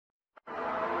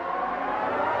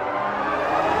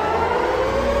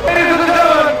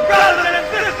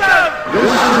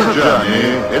a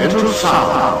journey into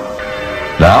sound.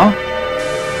 Now,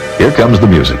 here comes the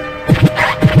music.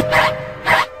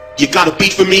 You got a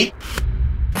beat for me?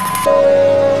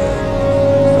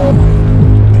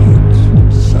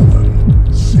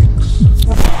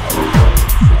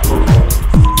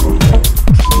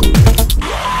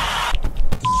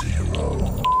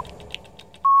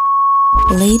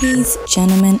 Ladies,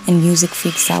 gentlemen, and music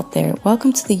freaks out there,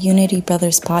 welcome to the Unity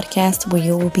Brothers podcast, where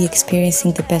you will be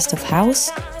experiencing the best of house,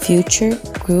 future,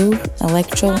 groove,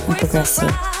 electro, and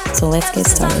progressive. So let's get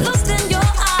started. Make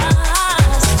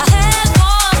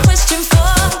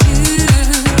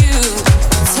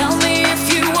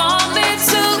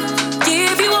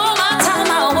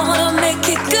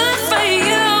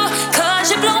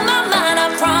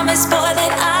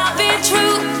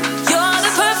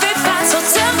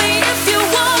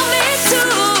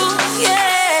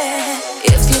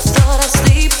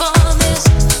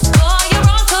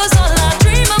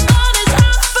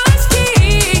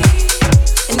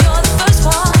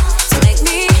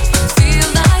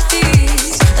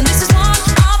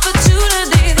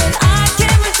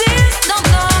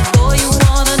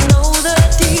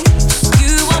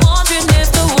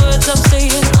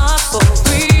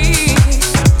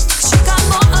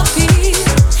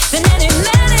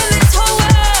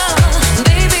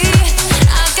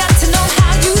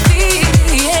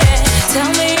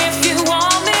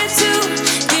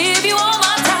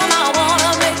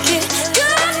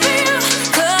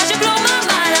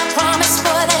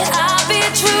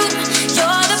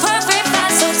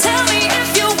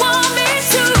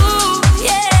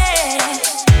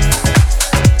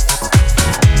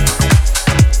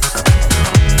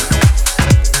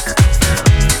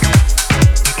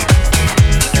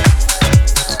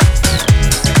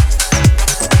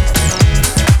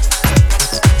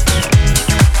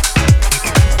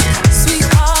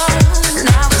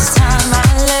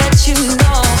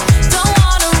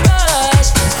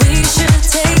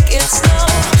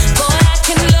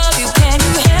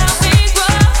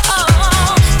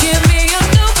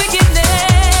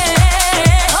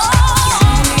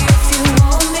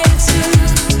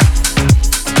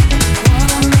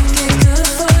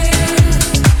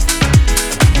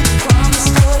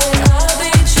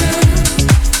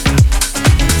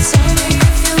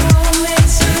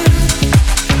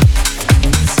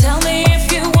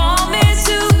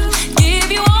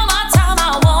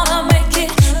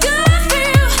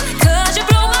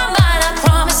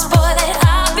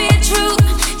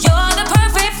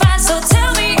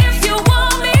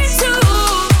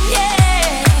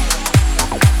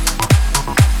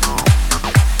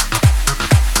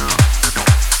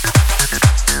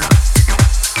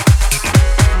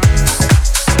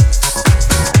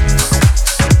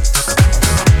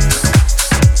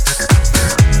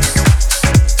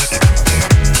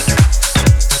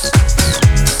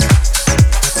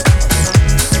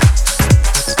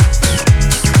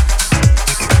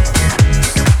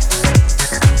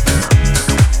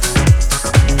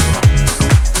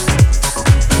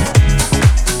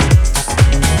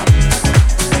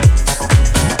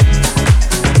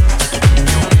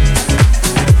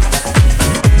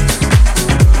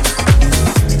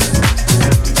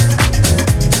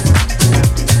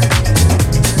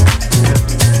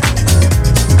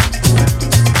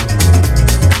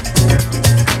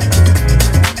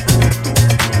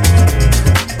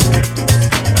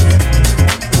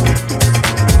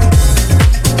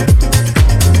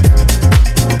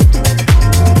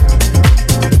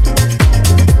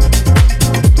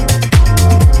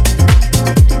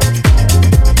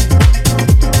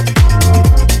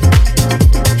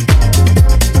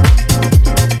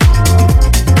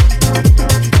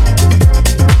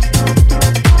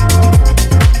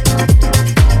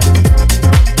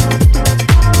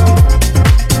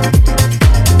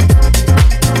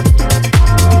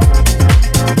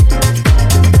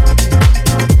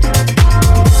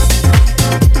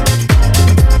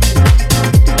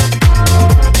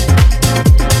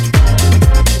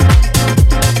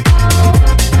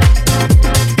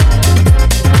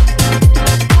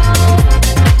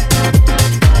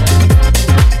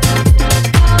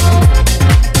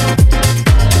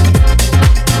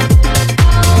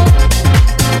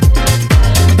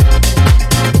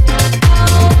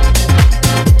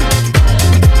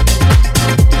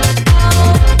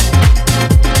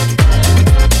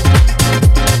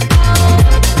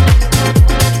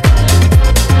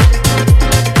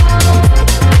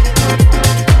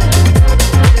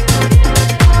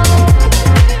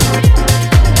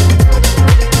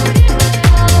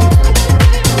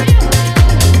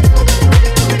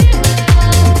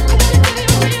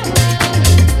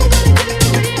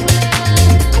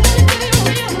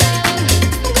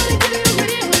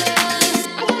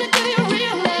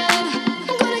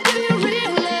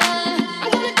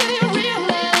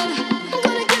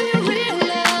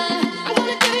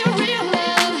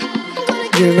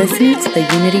You're listening to the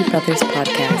Unity Brothers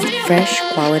podcast, fresh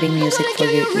quality music for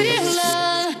your ears.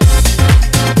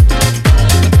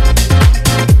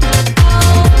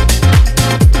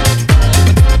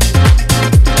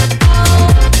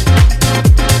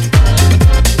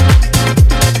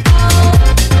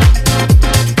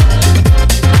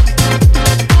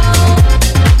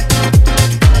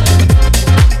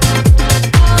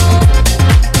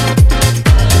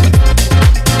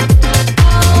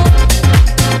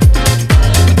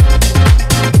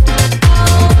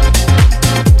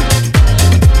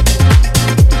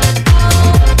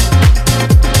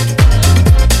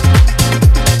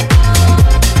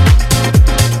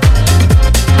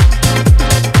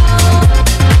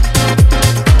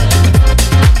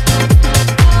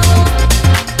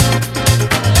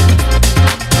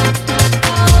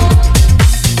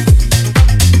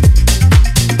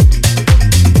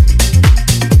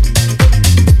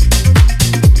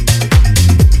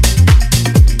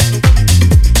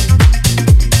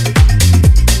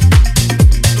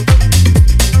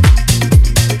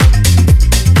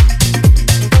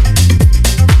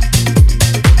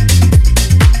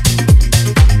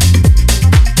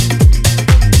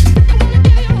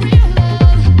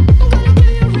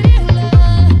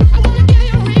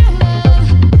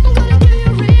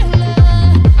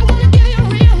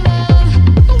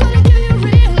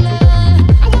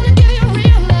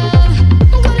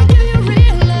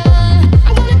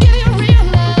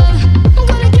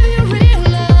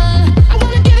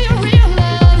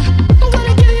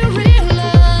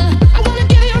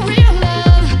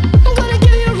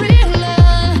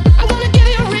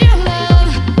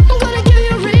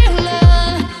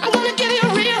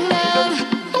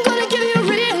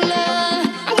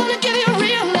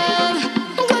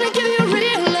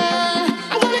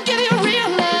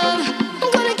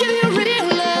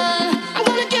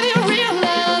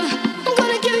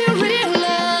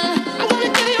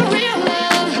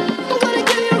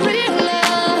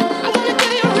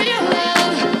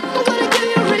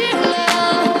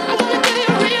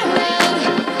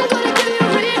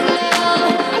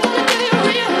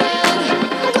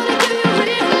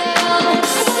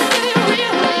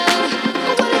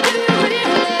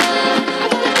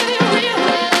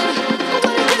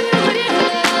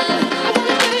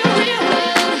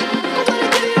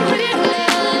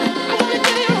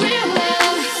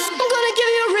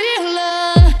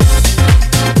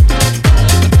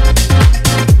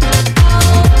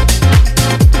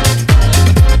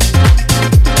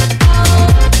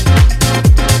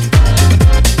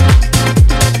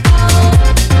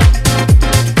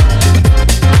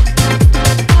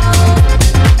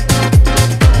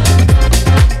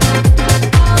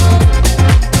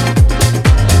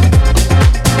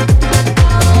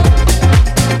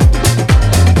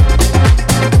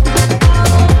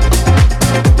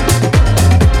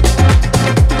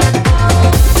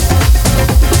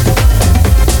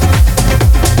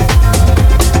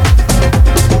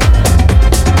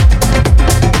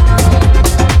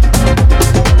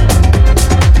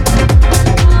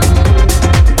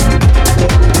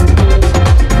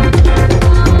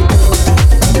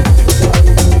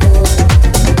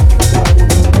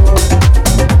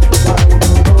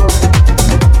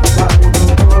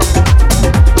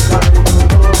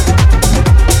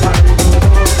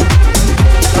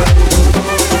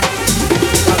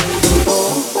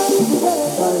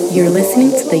 You're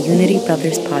listening to the Unity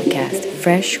Brothers podcast,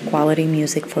 fresh quality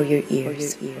music for your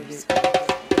ears.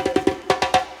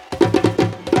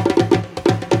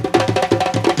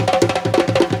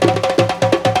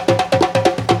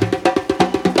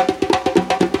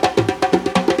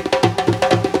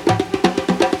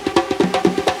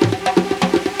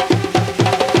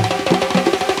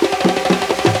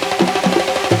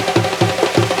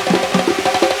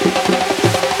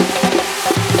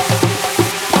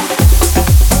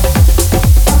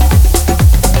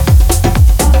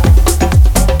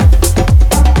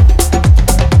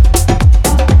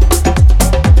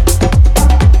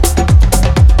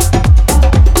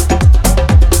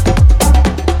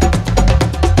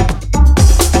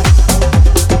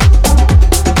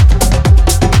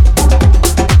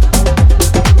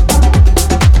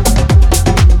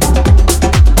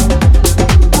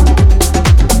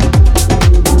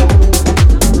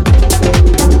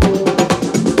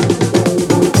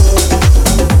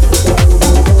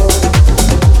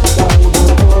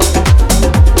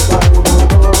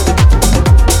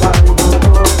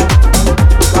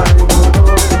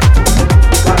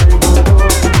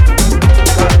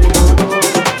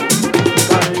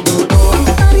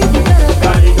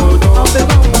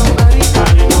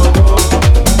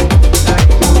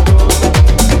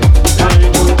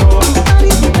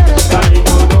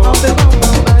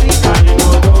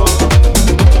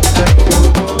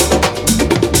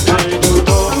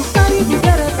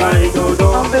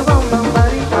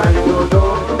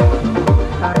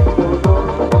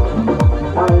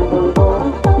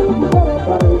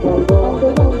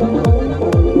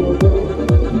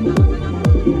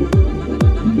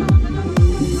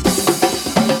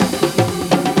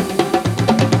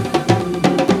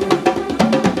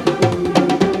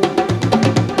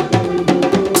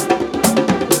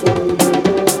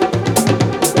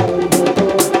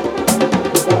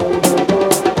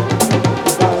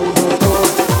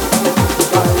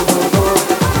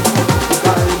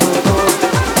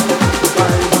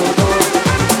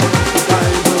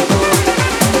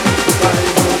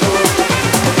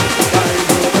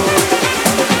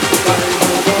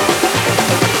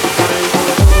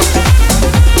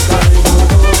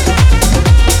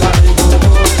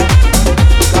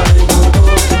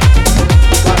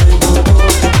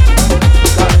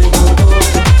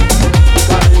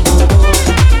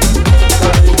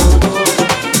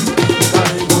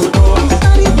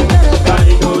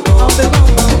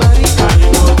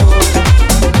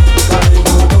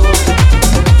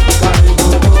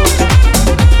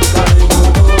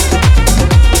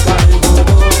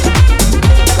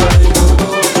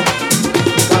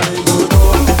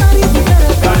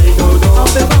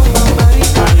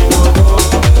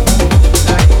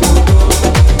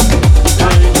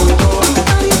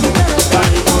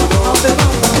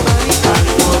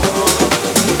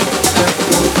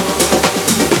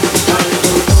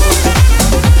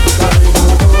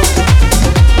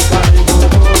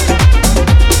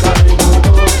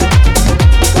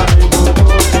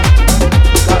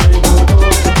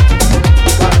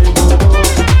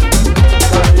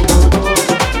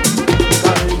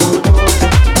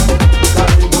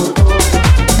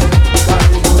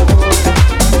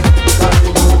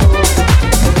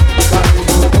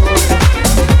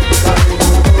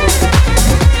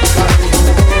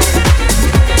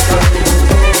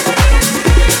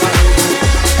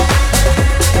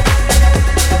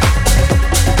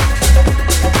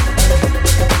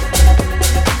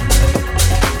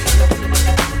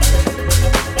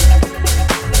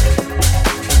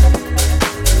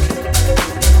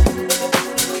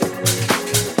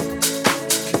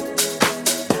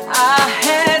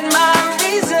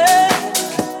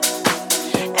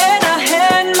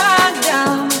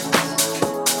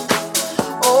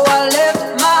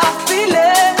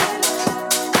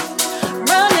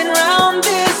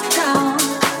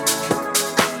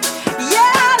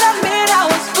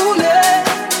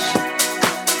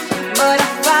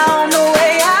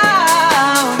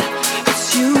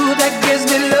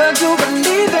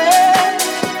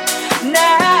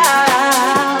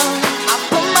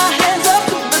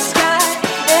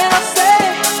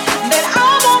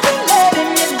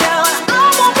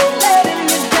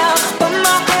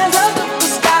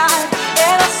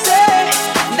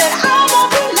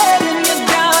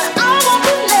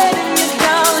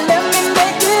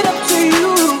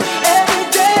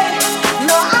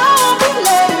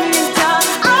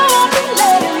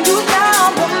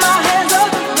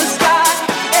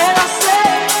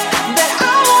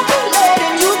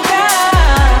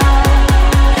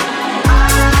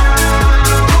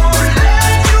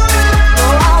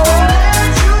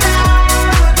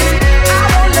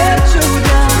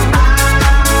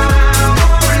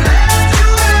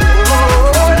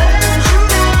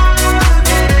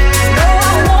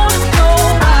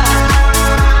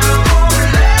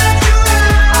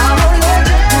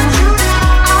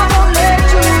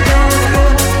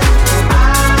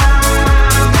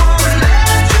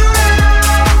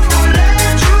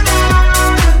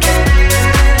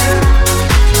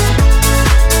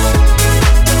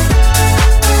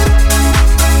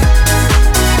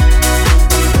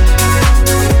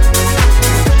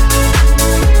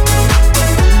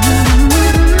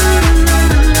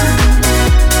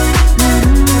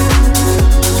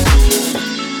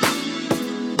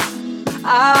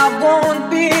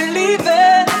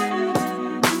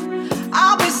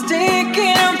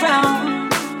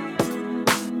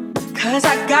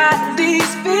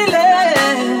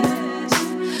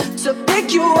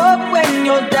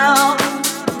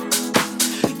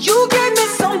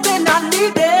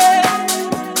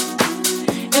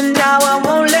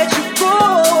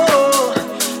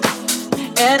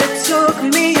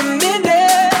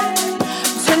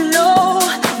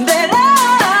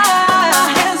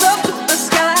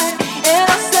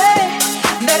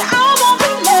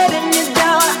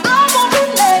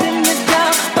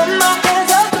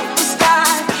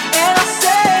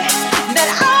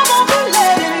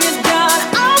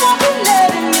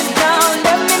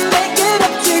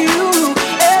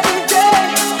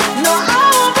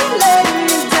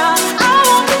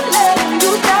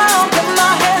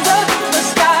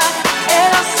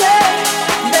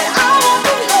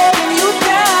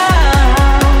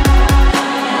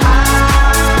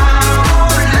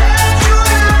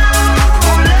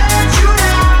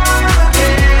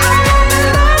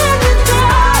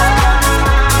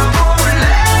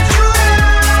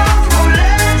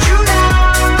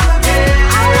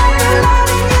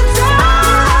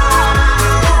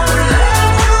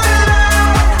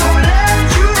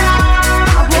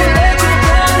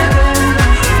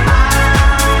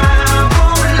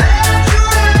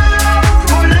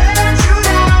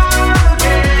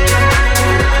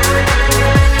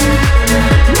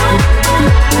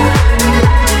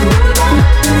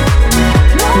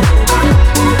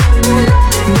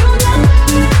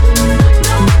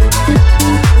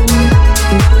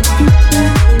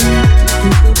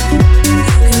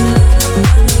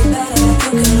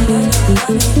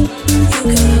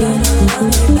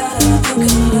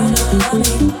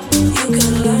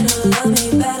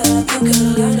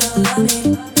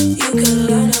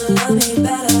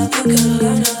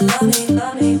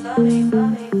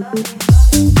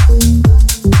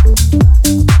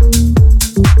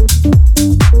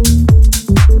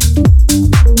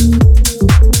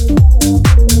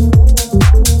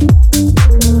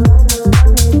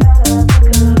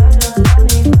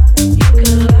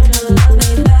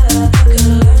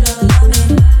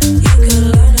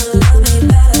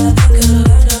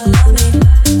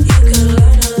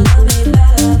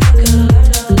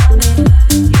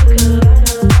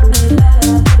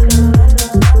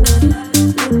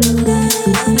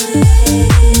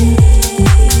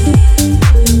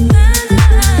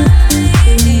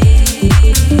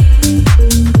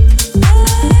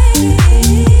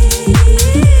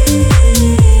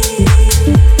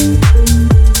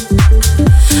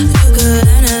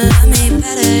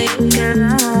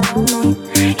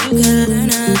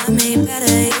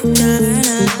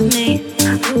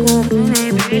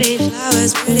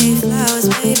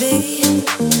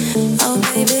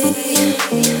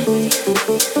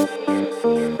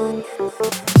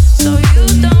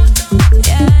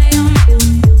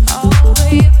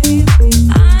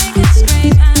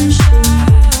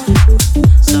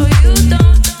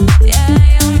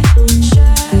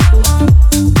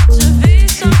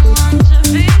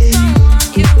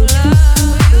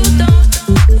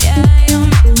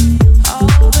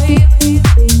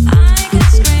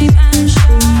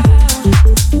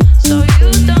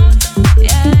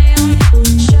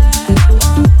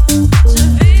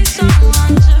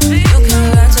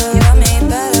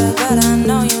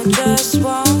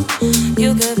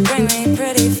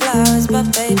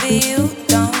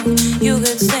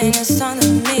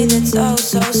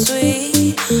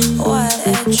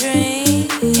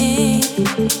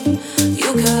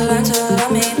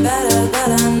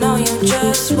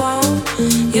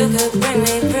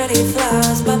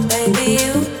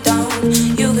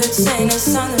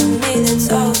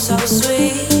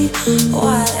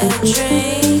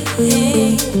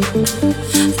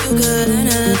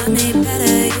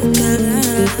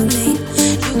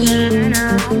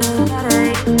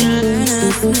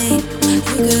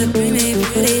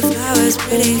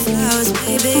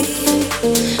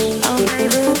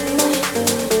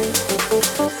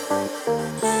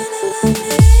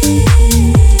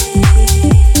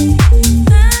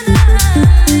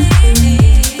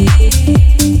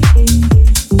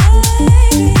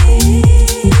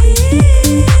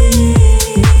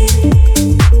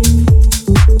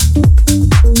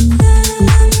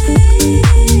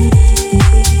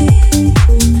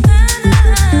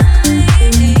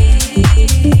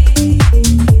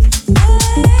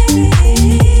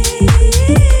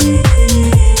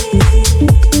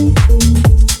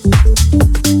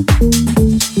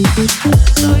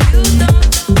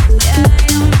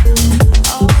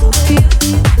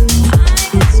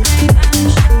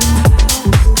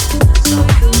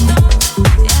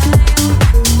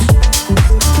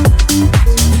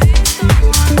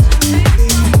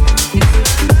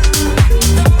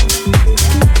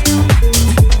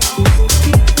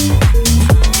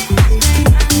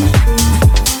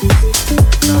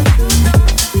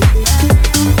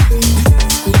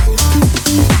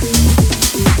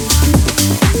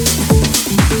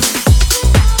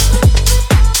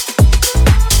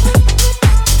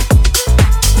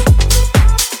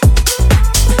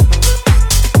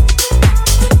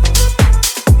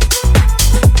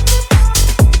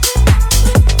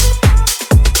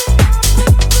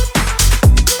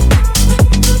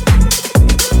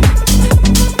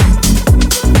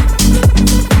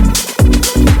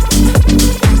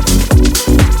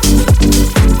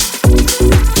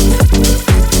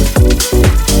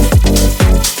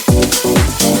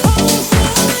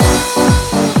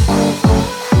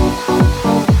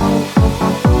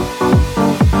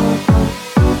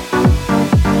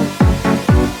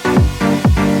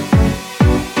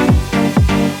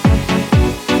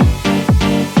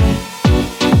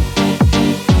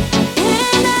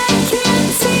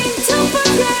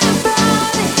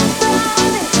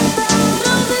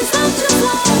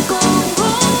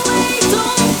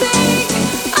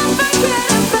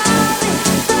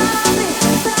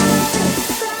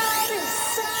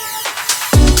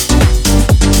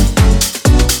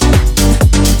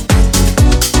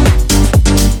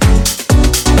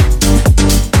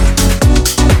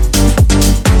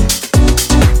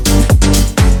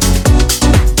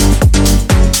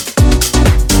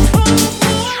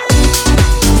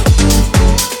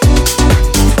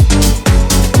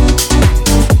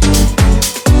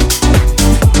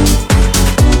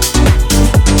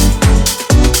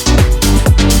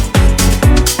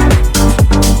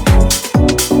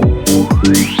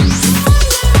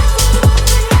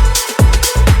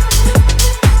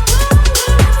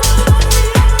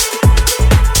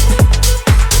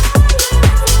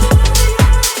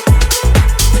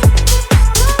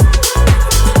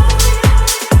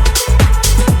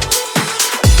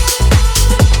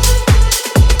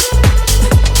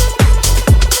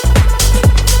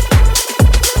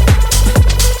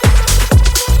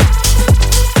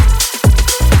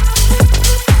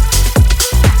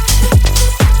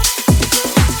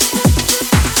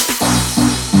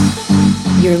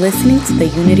 listening to the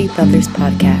Unity Brothers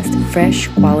podcast, fresh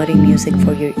quality music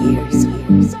for your ears.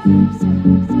 Don't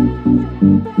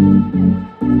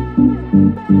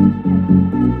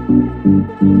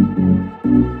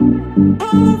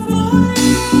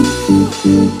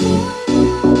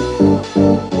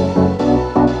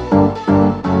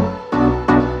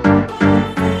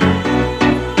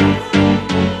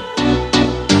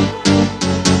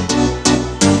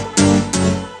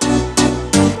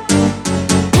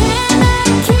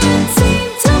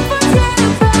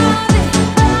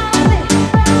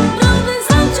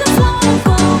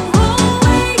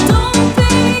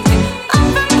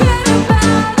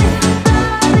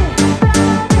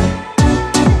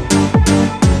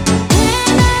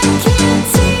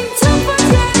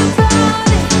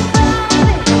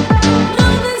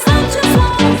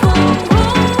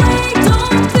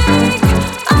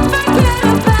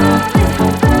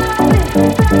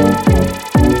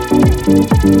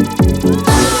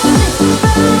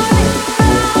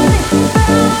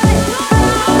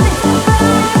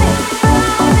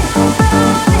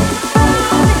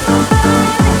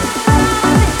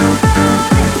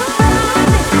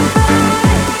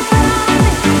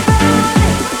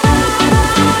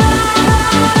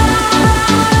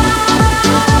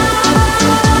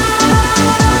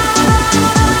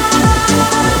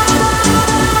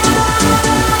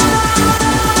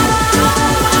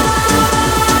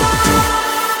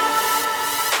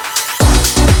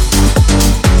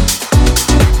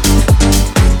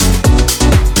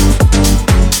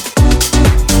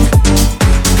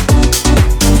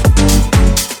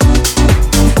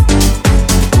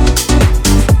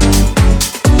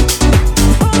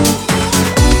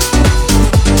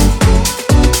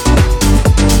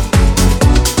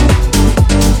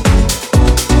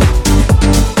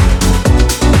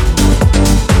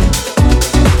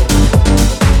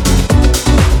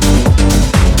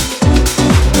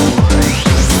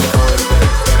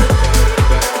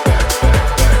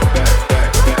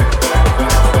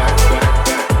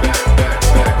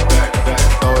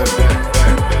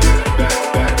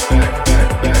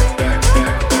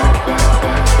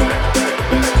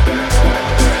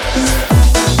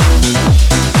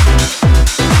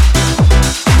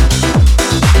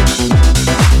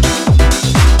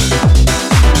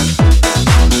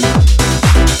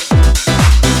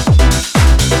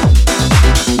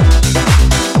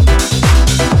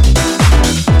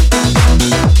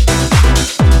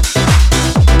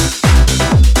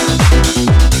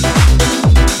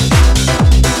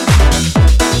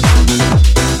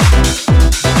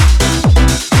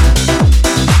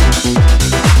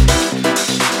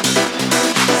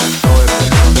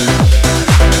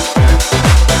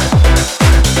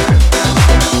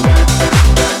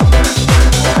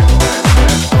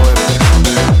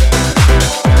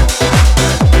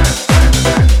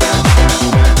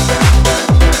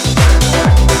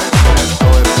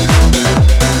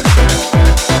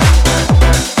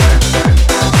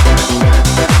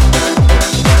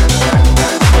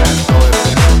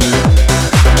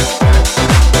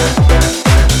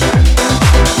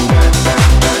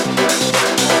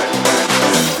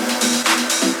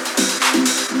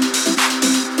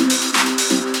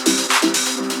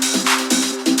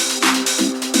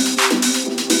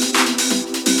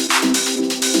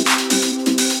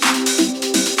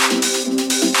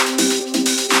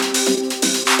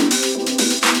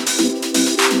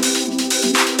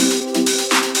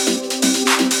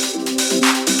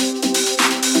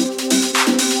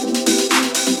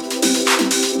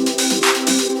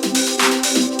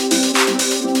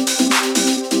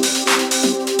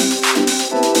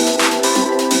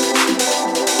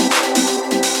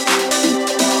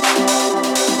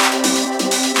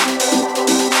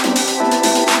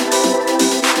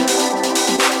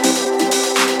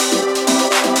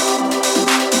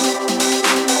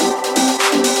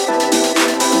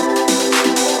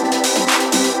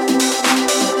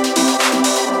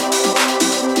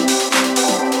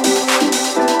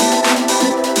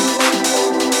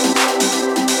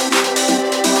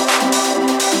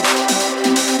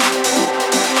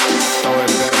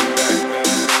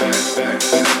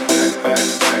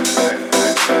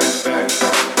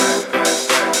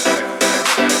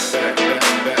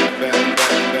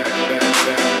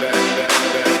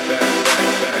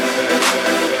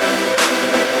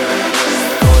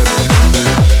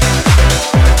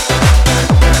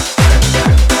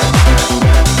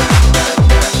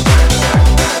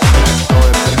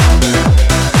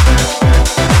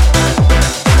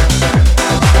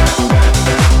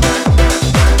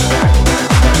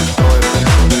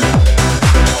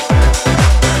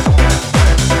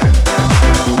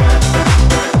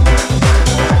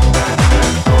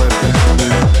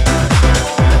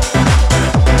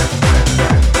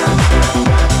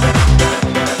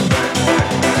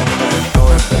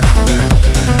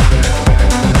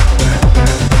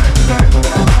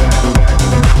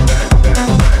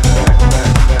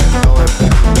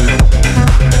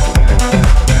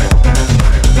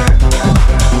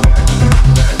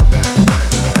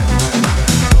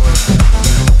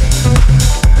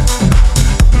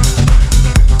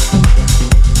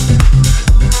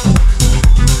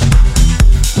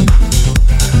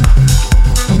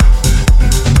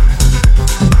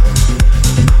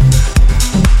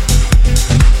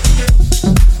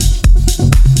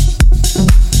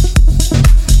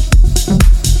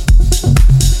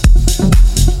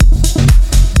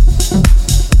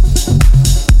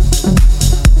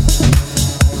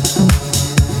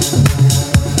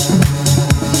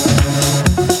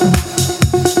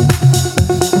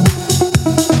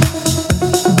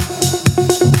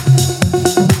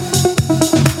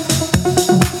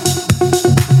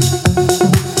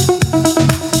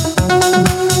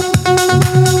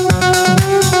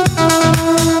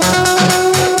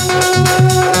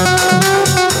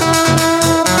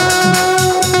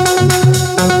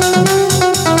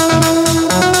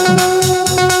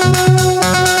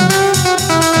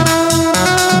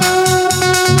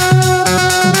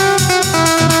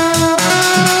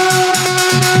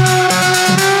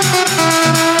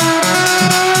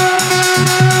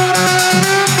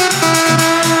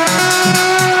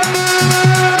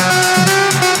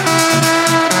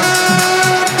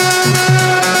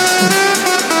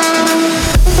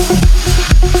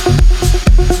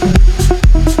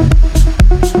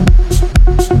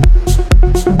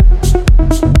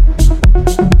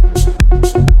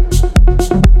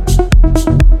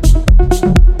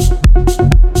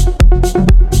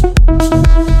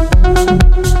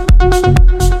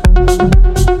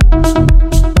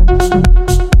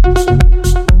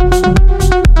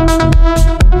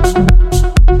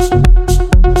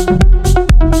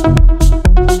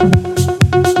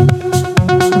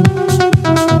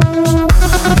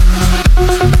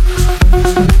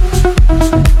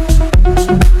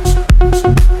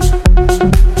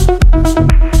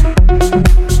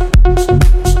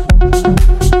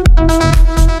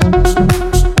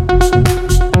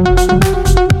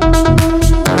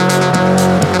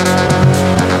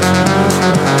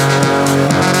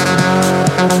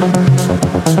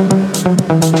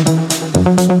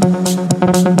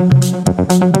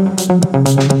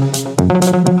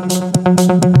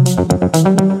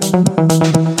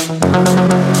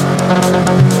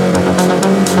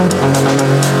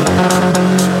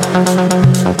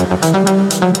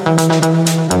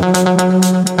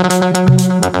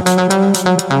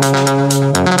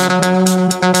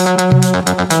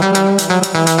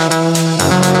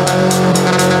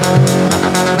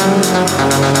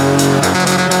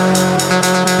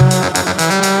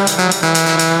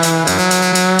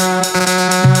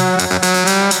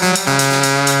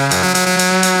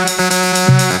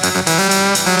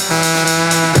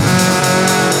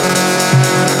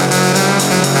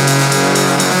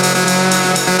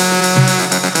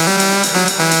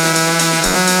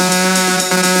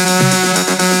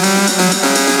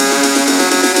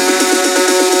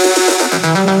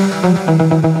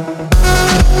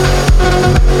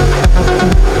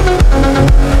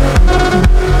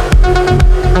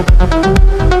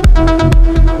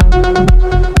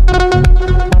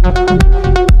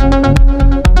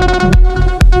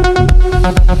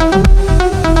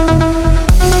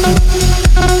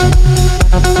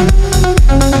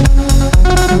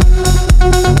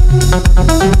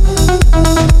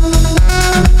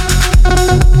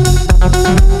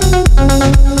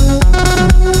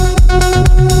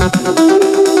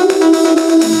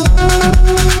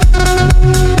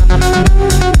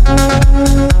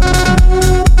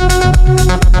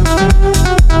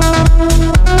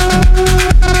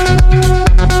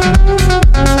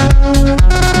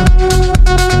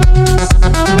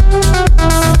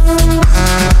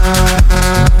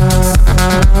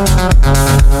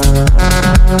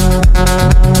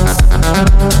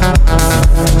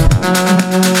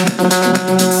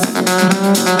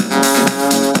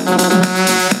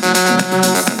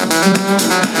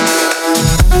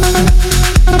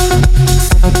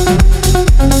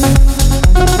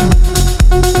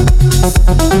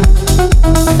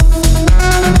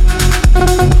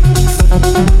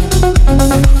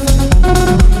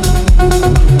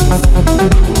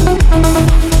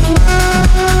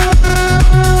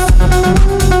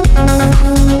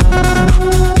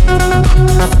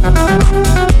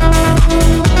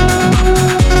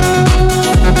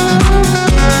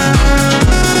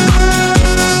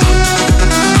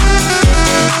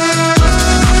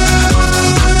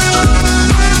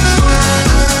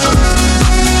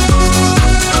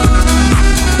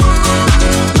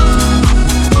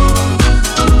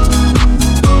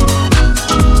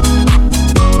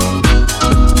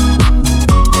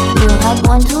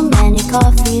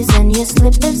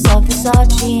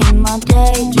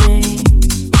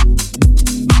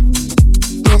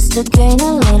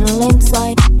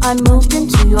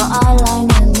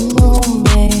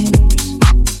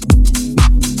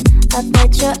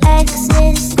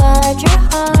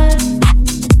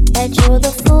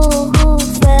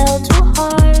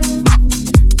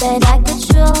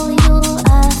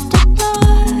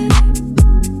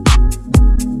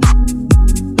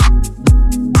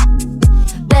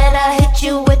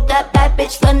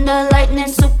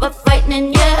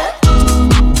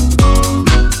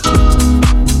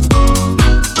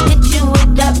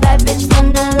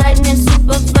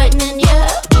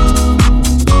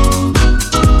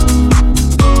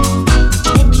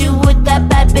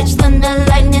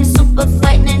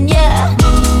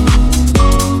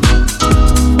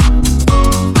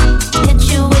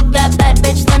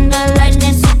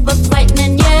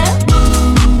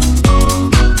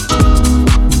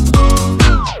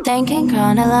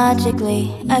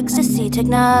Ecstasy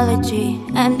technology,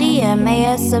 MDMA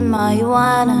and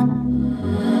marijuana.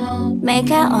 Make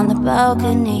out on the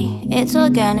balcony, it's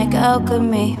organic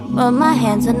alchemy. Rub my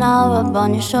hands and I'll rub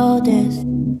on your shoulders.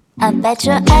 I bet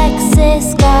your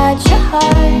exes got your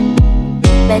heart.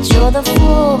 Bet you're the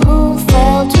fool who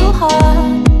fell too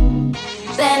hard.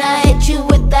 Then I hit you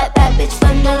with that bad bitch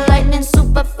thunder lightning,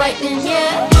 super frightening,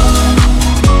 yeah.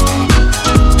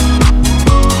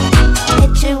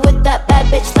 Hit you with that bad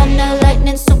bitch thunder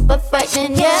lightning, super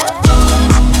frightening, yeah.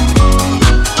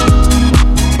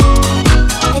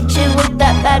 Hit you with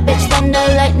that bad bitch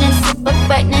thunder lightning, super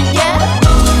frightening, yeah.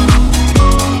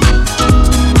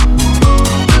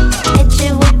 Hit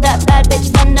you with that bad bitch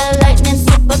thunder lightning,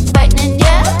 super frightening,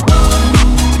 yeah.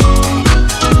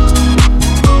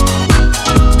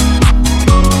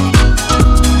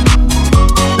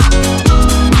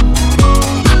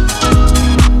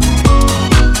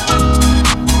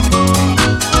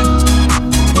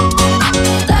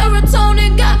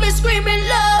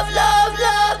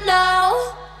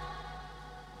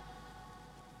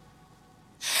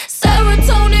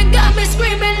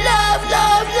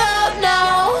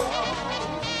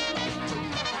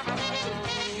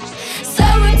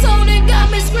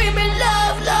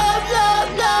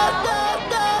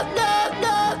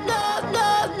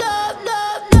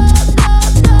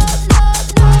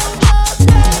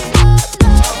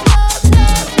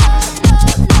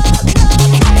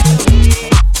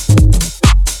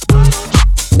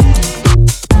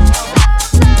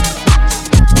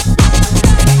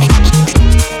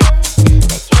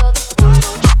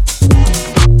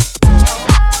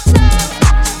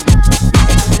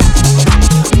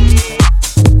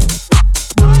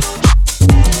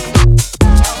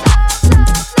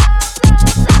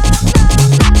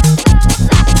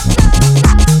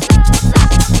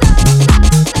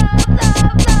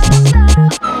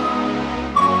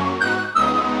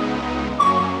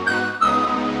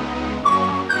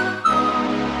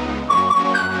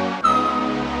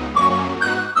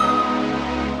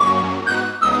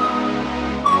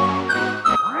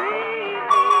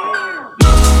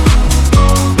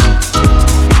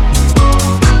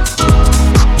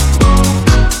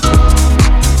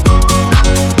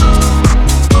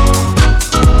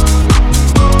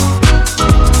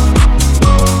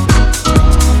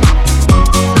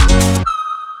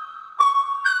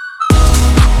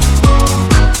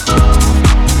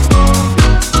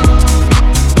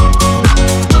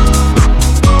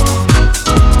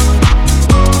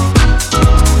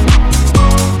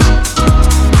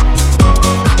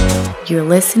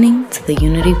 listening to the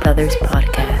Unity Brothers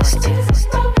podcast.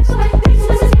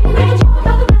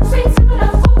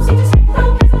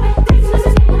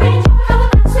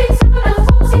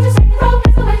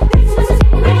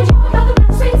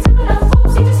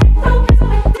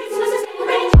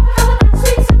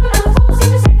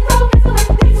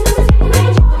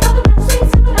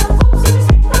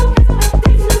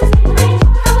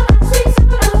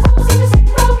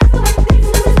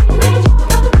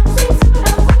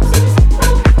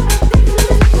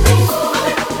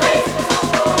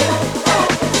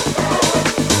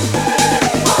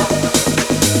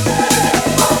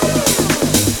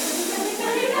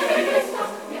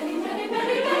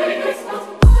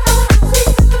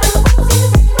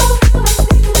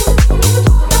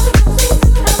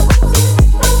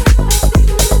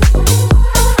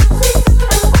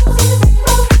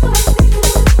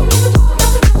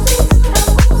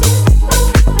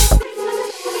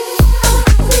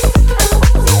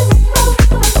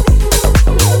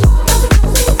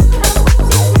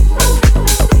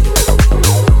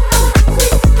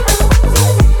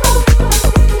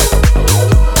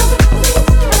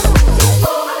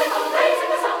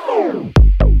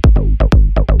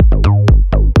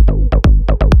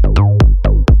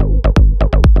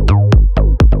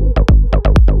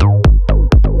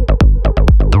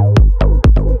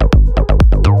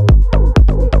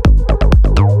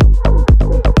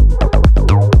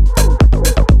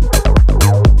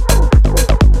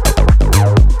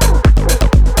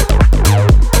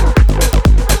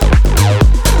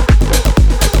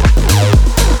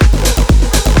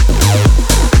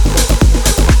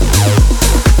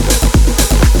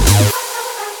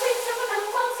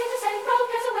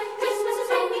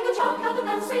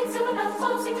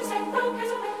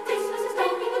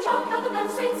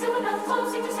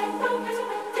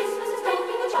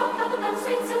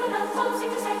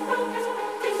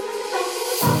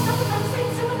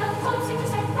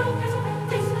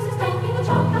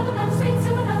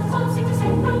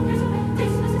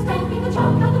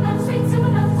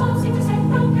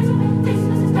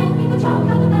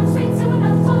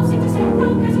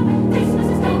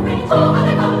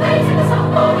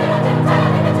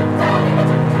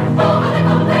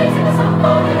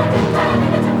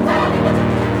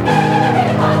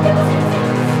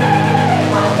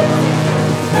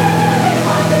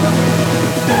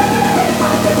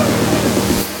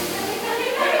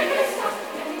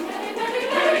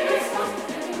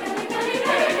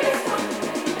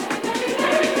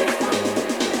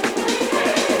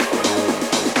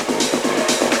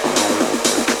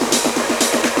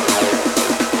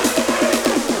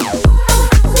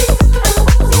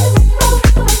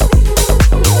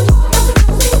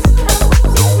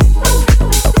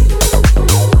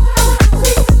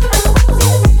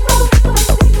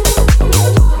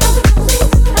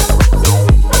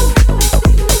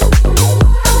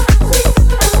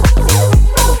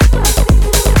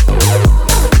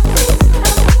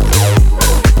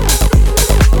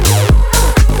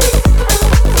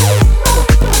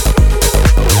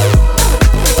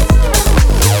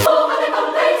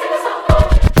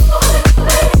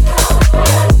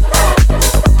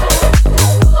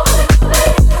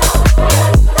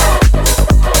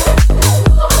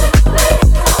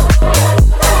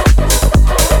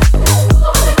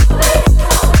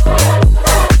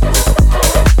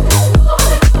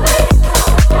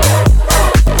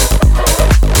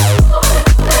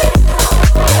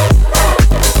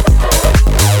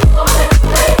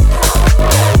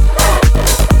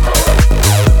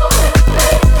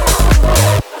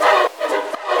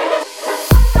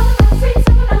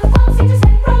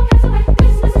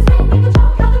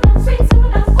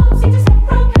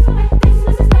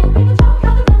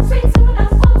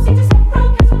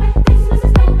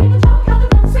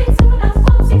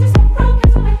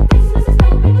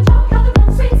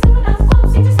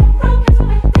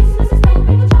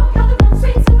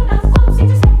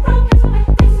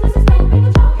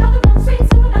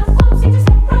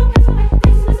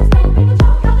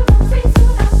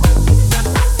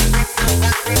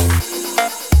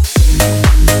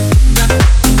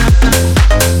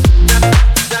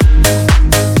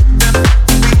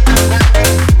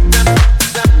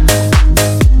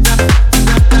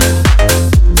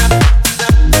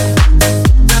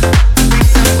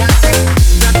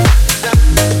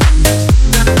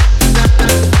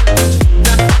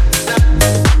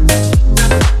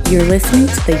 You're listening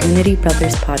to the Unity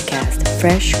Brothers podcast,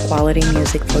 fresh quality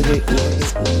music for your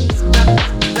ears.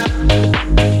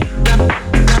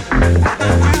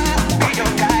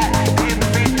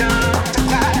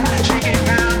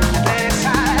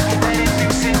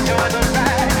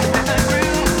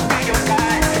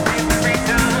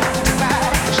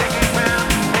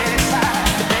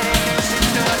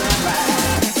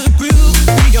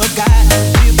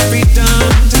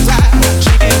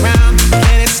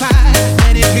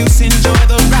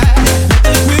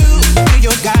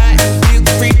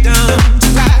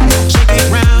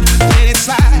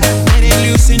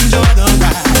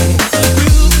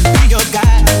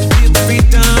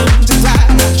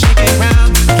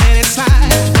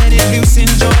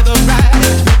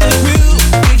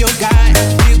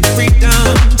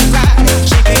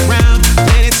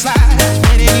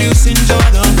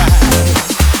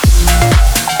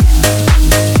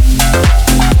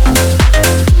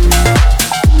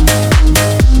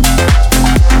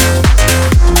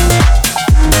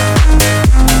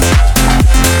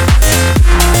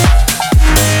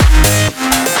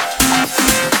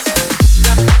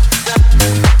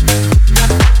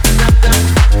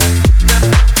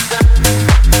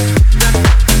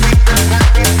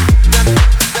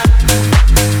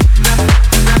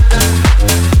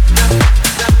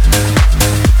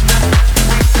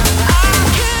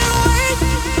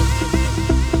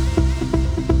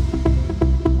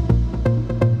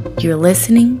 You're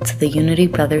listening to the Unity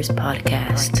Brothers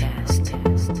podcast.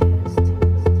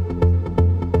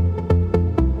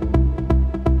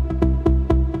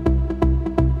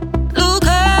 Look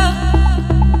up,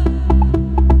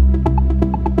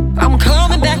 I'm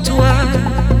coming back to earth.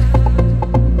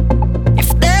 If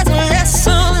there's a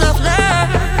lesson of love,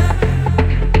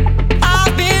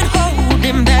 I've been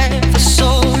holding back for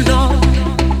so long.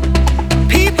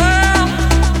 People,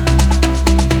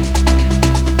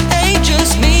 ain't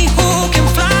just me who can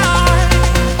fly.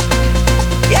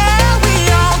 Yeah.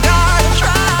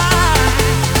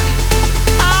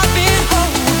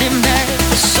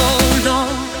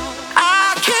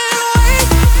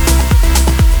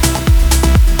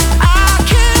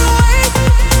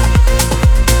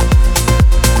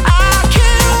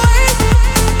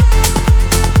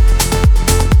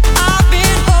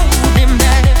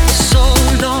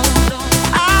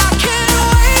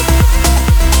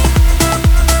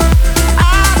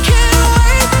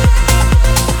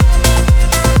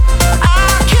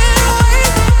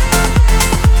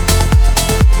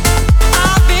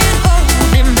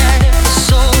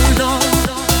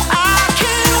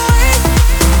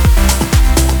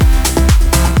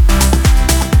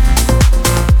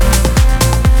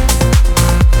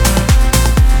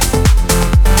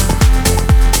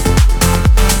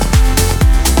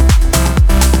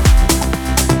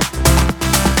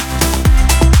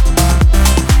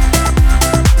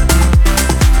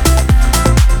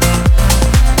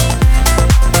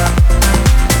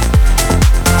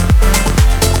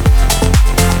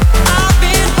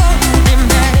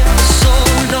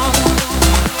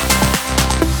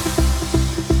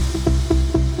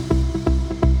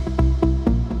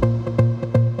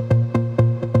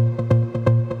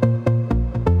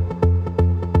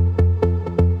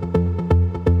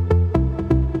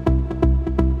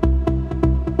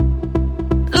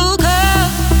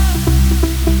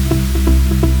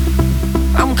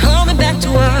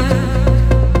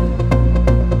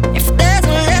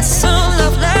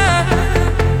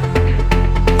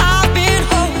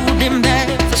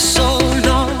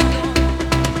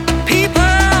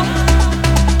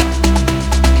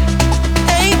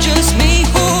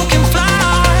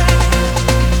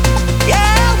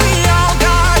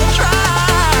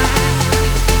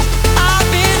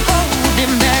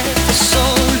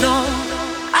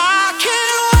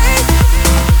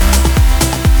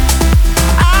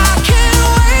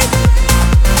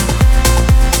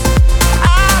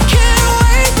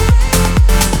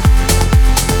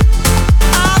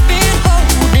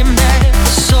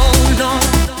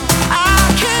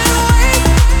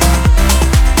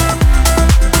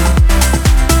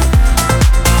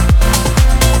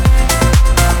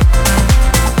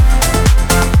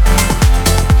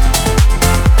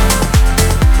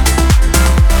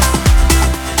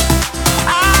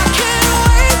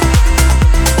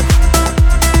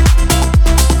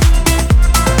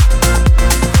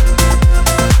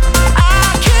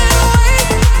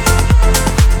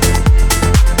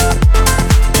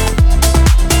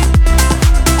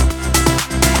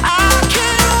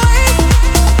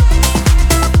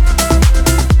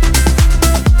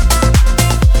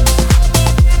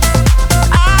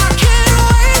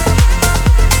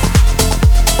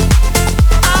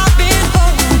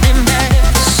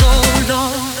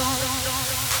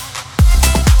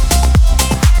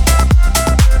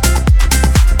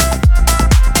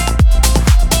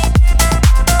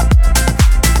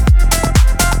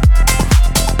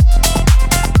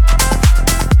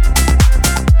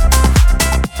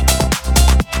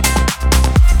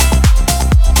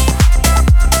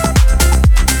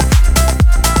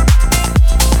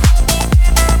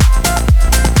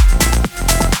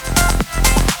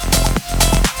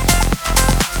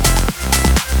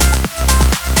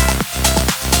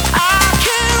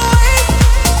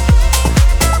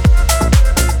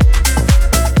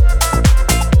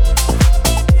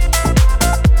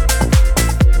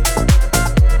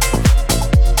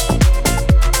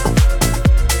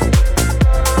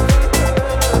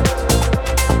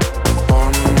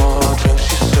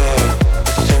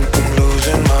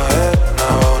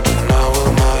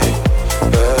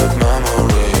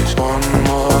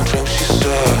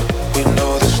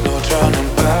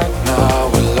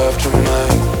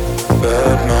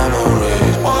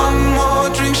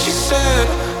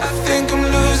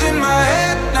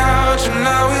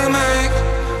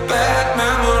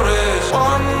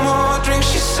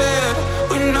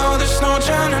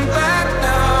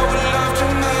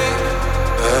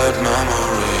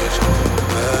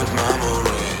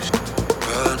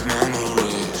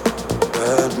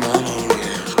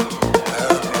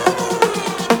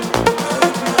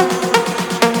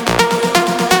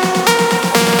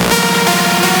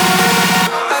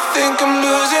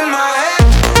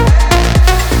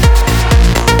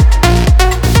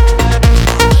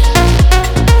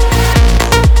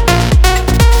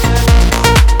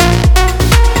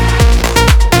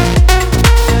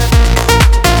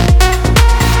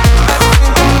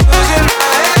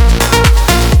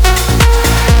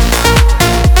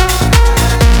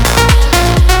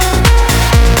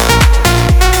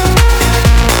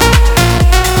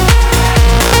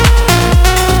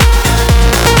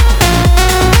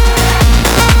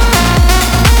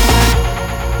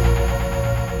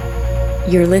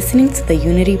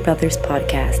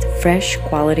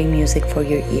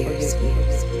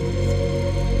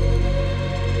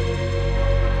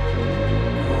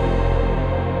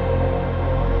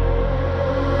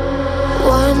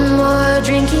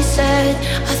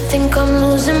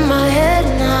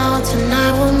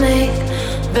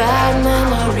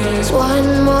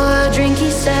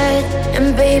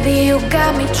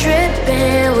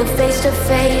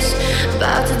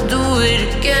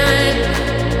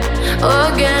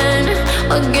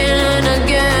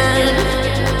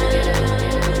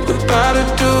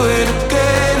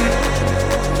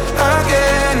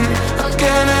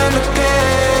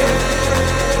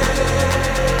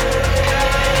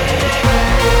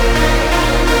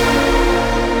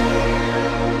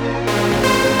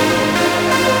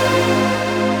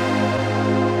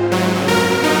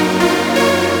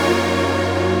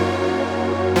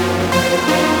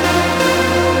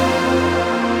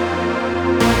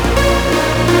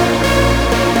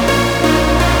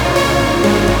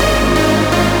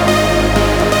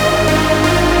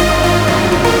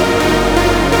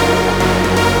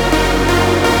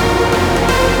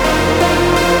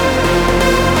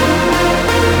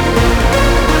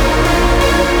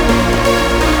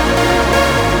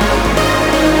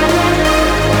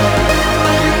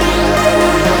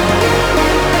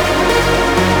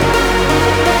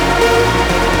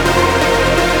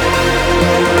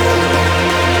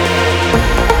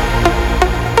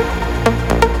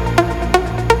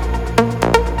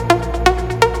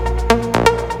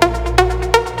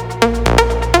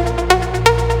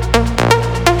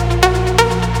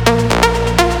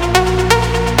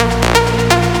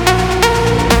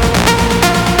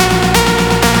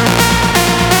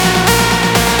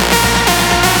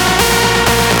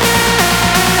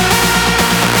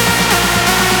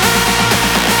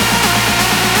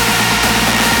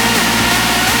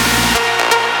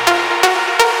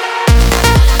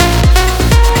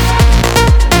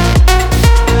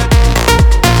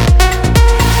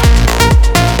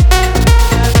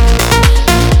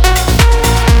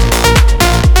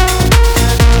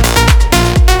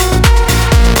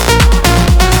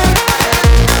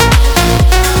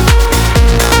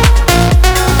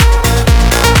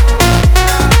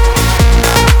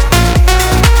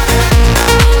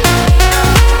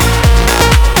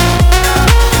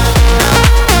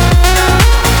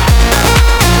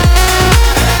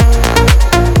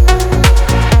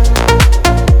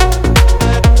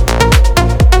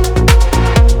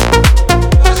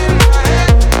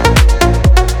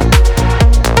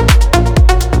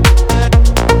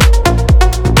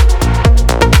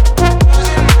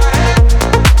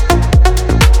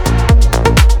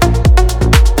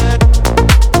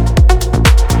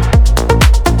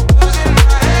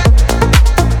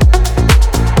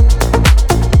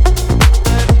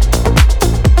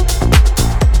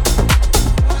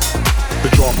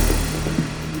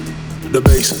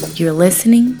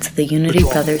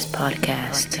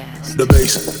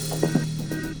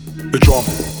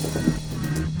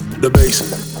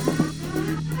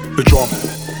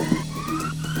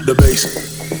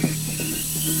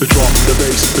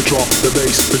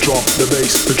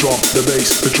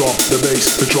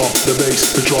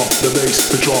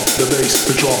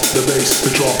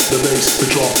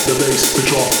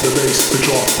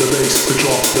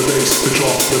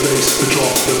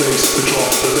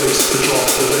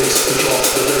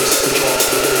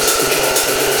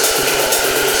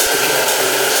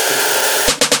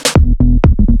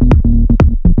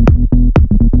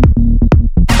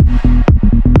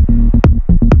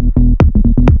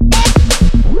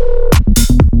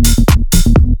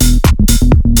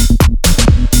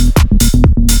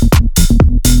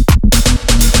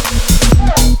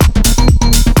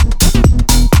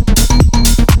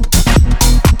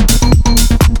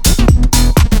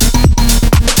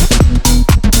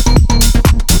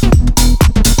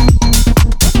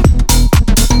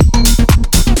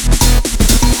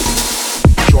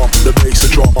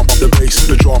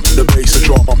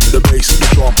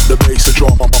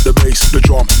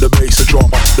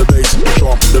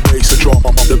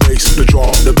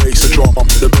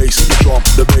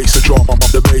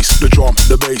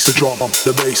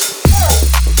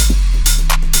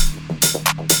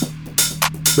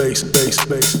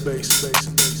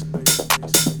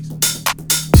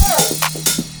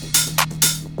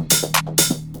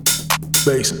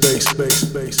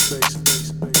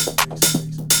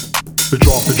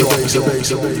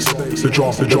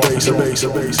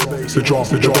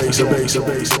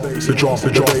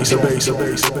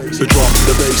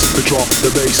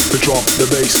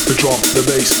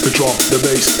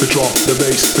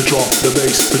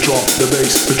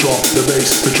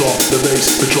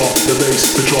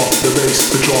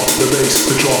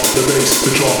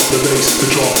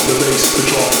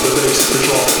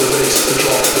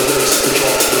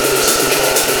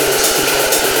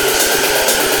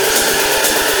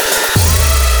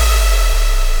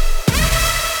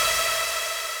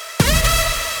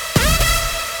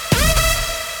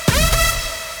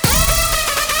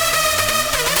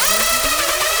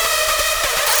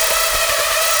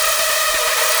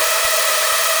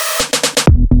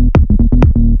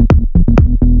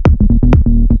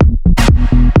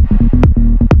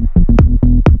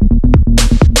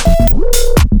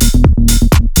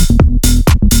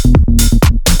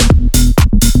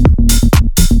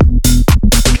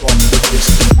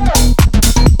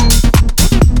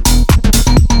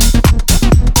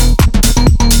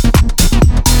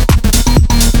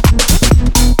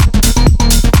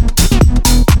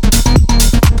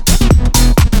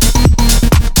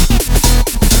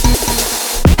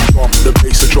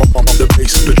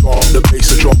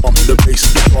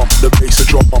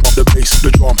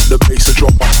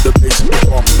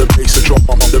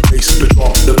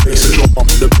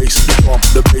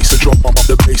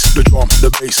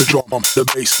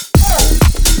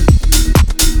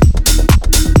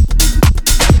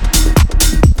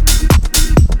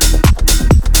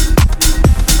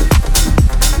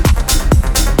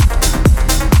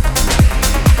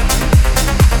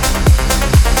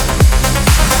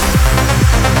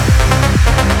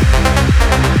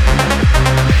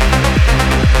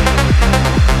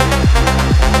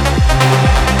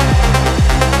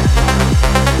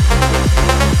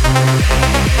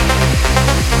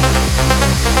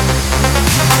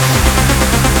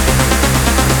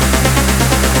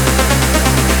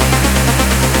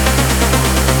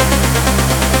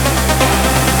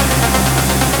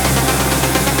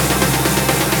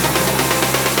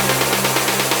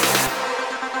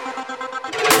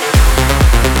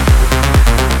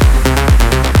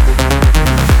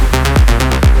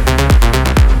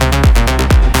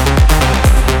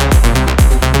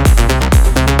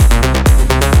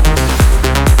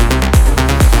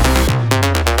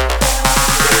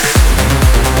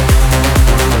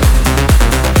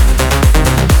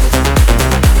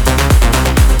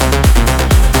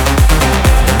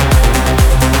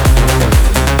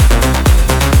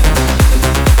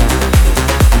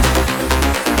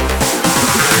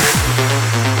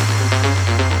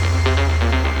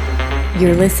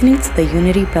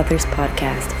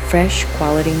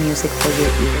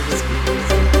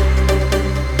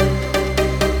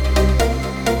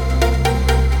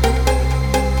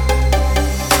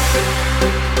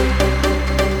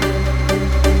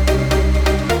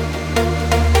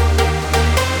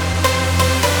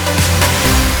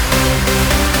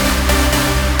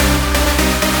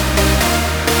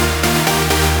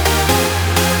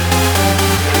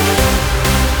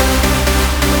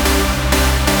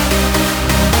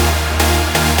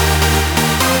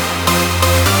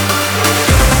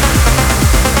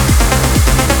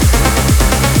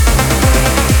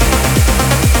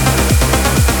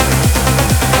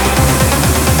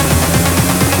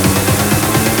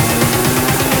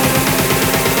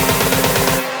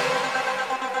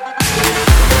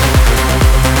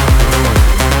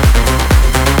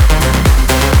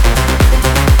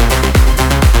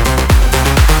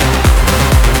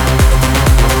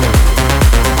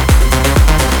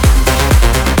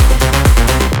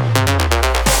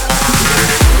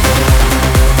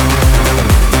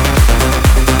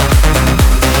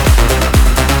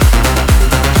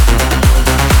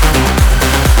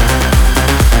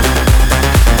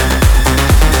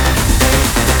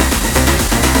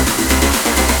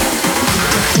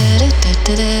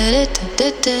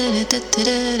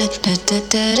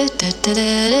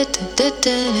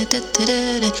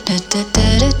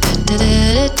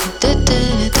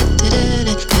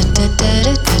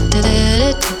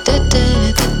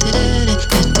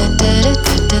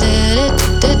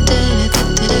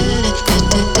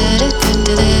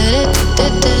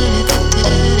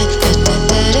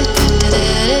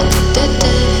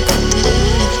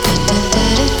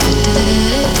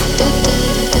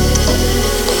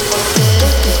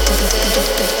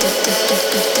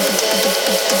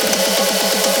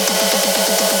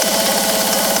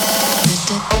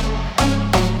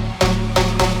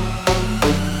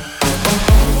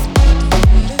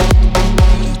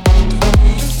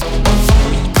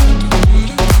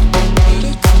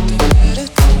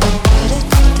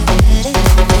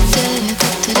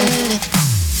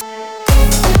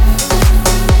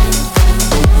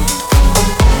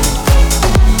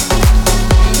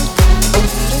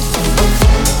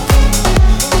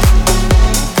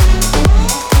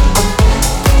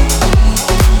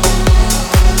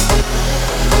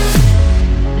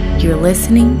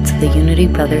 listening to the Unity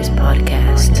Brothers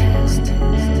podcast.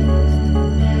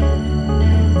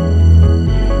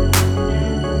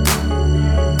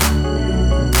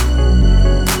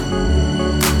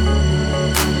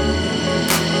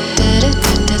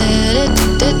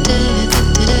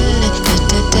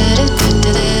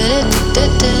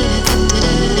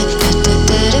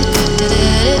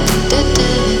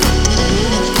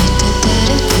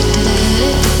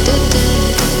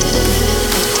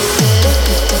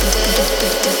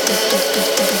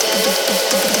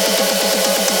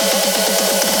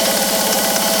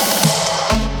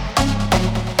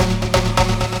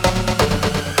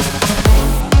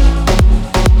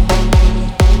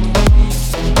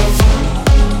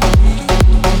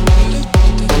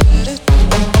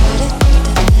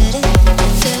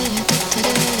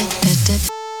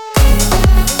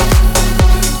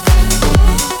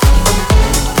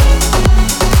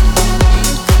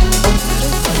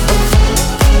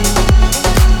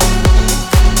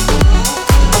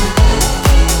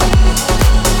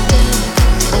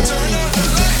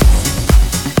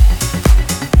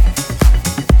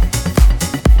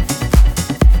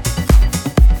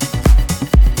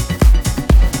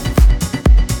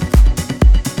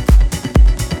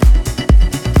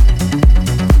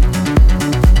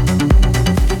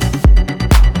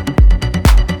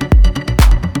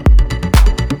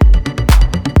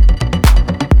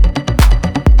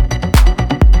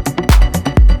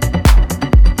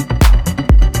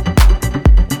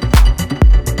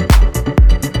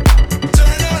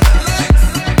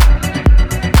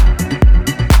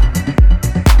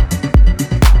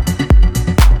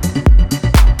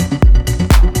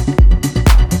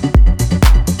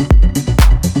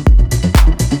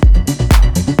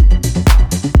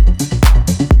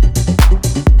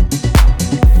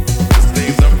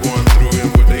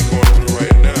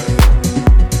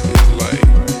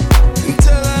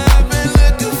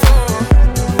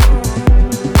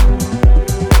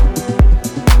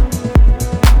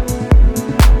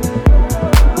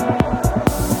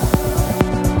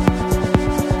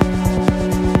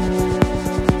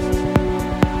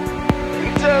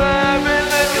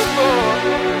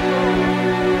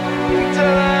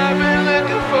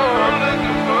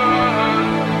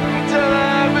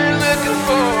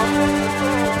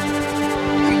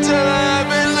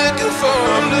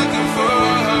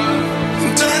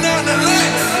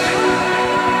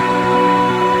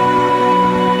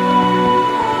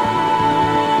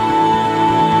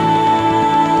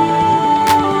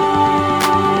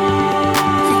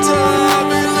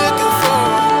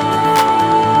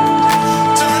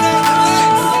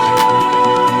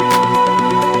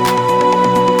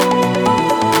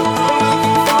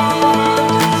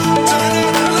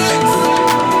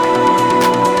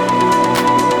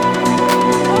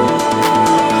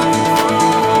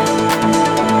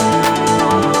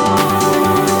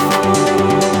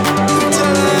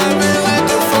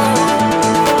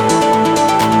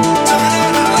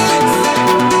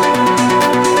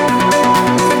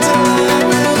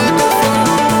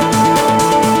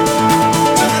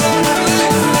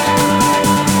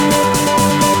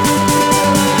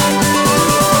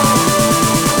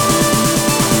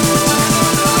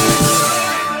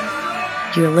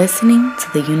 You're listening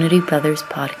to the Unity Brothers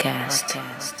podcast.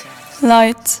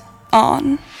 Lights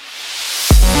on.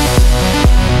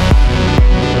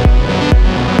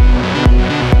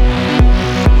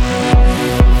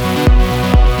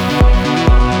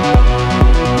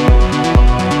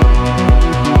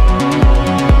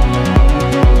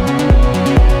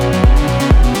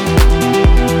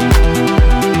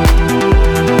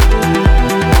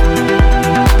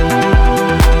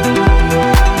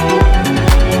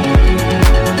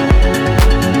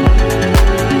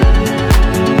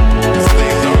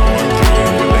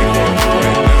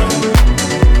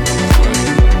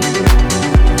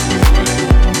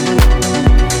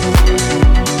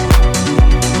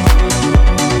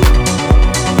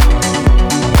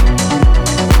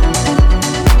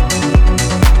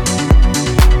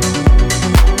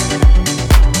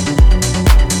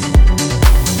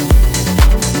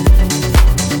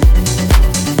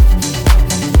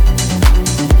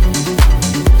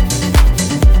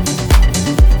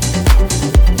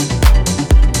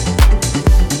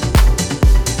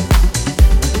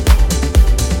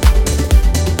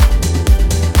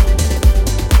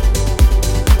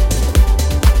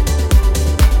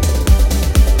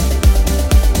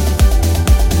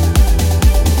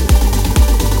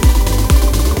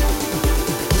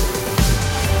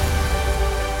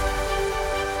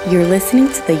 You're listening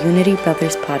to the Unity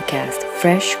Brothers podcast,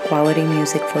 fresh quality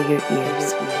music for your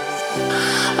ears.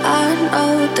 I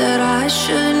know that I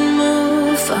should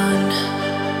move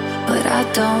on, but but I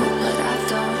don't.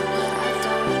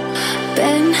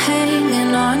 Been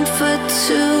hanging on for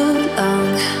too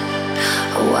long.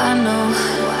 Oh, I know.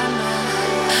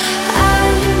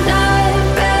 I'm not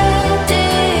ready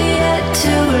yet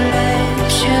to let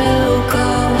you go.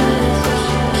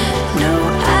 No,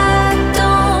 I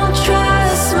don't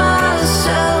trust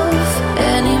myself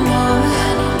anymore.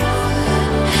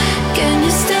 Can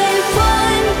you stay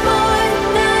one more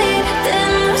night?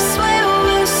 Then I swear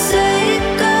we'll say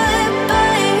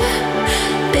goodbye.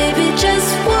 Baby,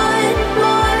 just one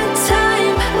more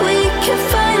time. We can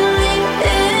finally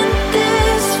end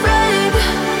this ride.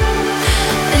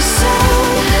 And so,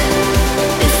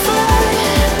 before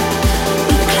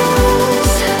we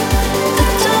close the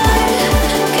door,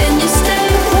 can you stay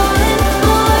one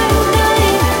more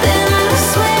night? Then I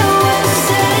swear we'll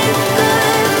say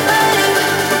goodbye.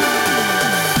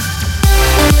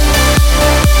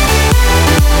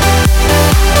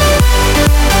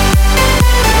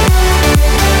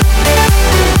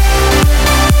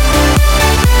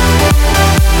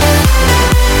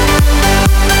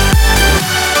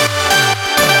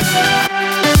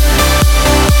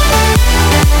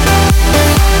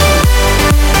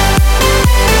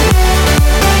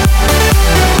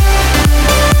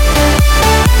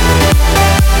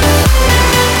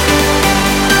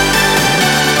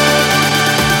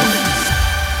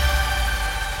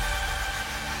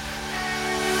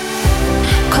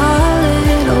 Call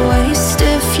it a waste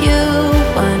if you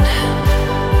want,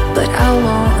 but I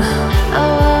won't.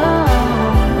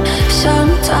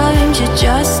 Sometimes you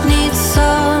just need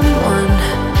someone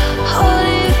hold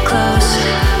you close.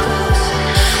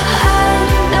 I'm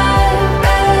not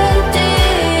ready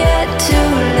yet to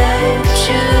let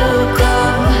you go.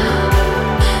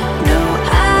 No,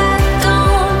 I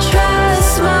don't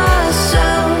trust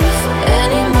myself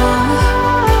anymore.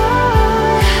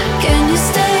 Can you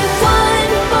stay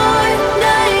one more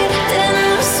night? Then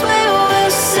I swear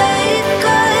we'll say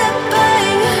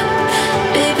goodbye.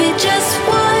 Baby, just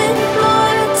one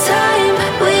more time.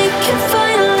 We can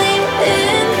finally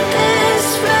end this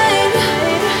ride.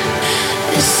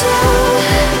 And so,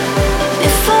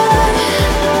 before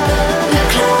we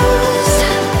close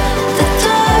the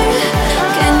door,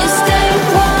 can you stay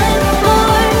one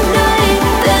more night?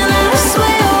 Then I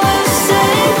swear we'll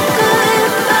say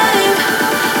goodbye.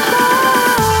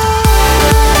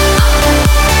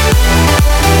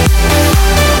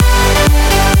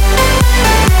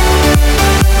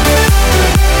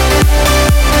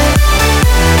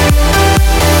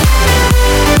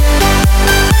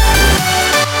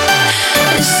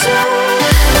 And so,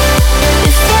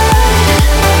 before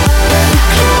we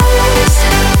close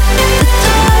the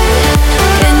door,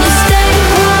 can you stay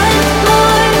one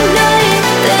more night?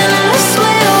 Then I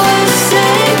swear we'll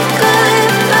say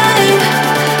goodbye.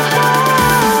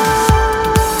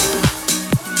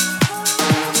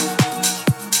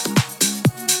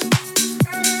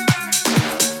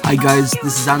 Hi guys,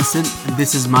 this is ANSUN and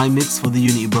this is my mix for the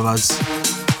Unity Brothers.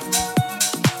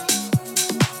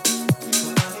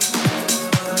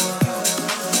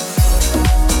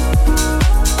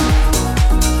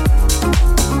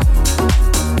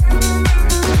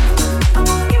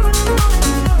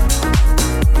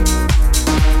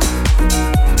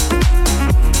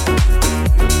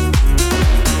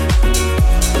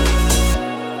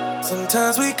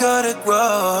 Sometimes we gotta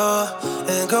grow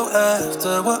and go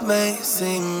after what may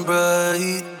seem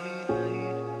bright.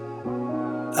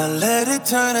 I let it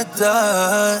turn to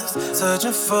dust,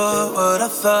 searching for what I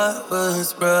thought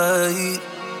was right.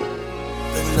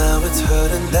 But now it's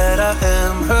hurting that I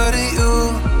am hurting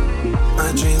you.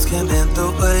 My dreams came in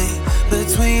the way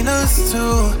between us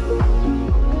two.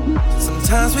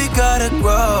 Sometimes we gotta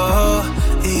grow,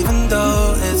 even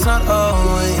though it's not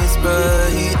always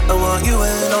bright. I want you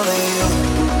and only you.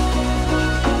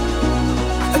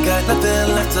 I got nothing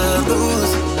left to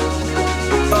lose.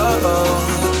 Oh,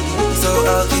 so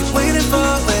I'll keep waiting for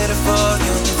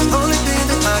you. It's the only thing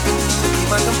that I can do to keep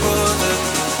my composure.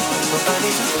 But I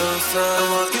need you closer. I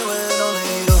want you and only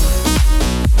you.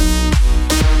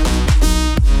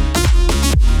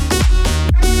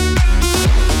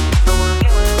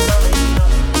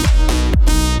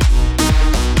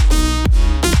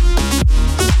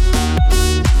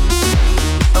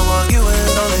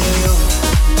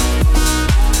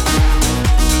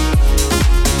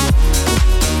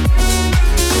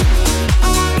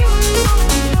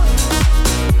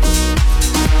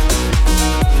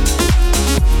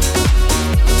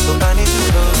 I need you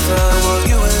close.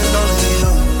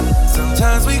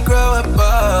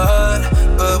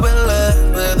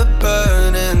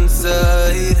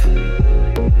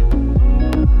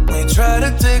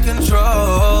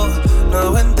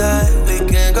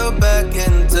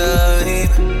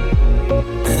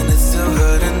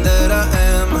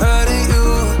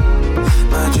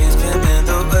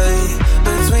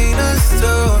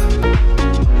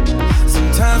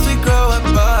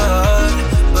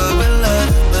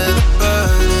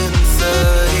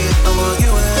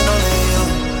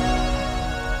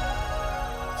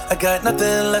 got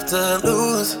nothing left to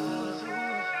lose.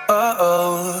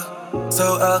 Oh,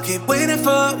 so I'll keep waiting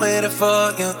for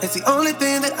you. It's the only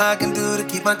thing that I can do to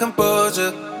keep my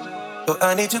composure. So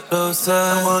I need you closer.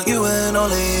 I want you and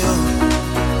only you.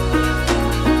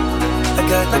 I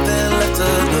got nothing left to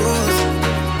lose.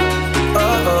 Oh,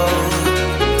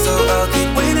 so I'll keep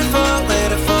waiting for you.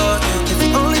 It's the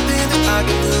only thing that I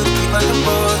can do to keep my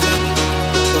composure.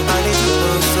 So I need you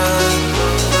closer.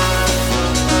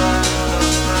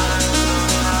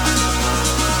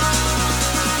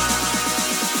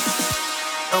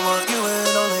 I want you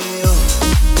and only you.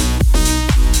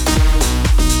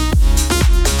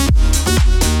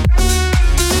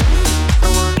 I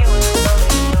want you and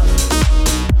only you.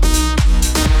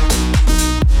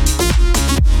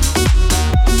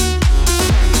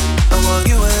 I want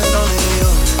you and only you.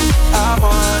 I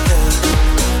want you.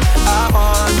 I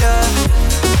want you.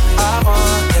 I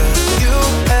want you. You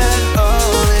and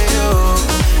only you.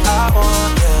 I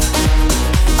want you.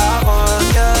 I want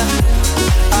you.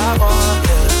 I want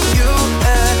you. You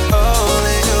and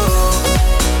only you.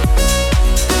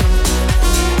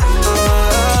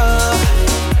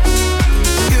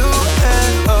 You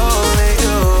and only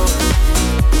you.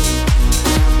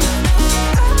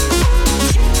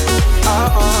 I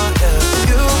want you.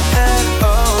 You and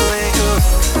only you.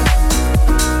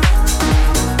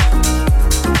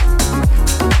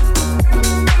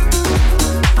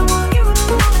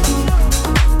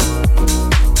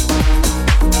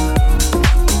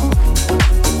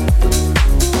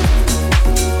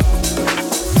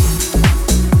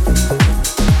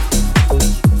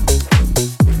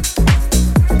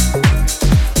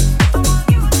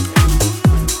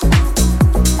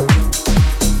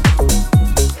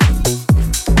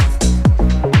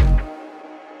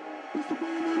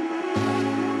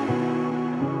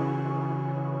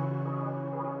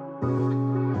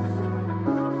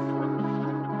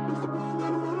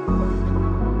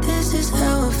 This is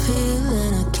how I feel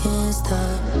and I can't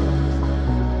stop.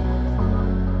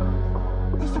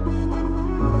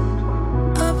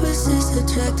 Opposites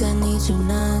attract, I need you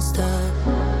non-stop.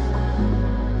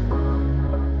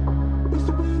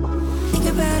 Think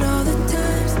about all the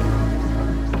times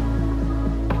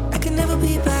I can never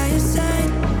be by your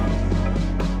side.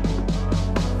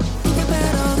 Think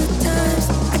about all the times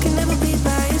I can never be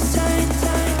by your side.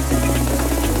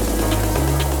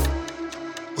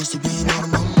 Must have been out of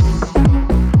my mind.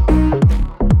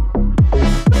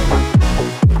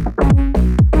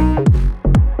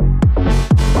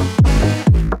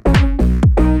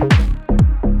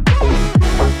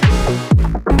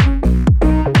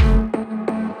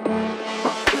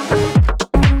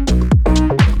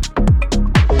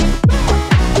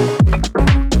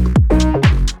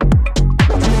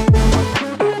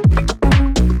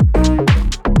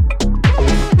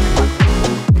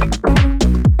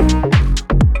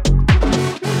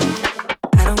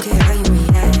 I don't care how you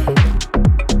react.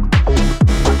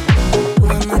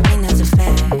 Doing my thing, that's a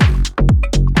fact.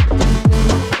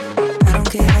 I don't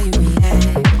care how you react.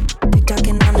 TikTok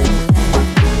and I'm never land.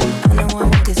 I know I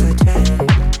won't get sidetracked.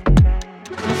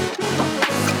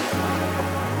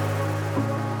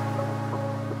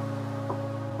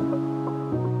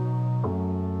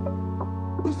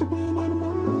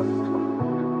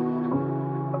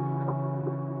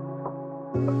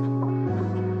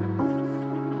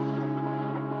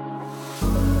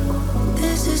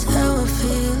 This is how I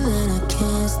feel and I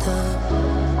can't stop.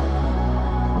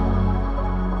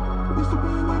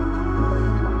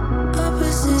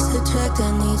 Opposites attract, I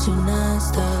need you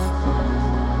non-stop.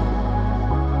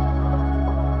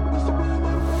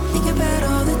 Think about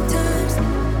all the times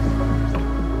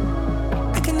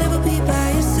I can never be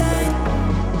by your side.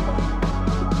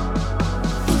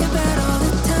 Think about all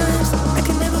the times I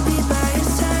can never be by your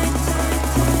side.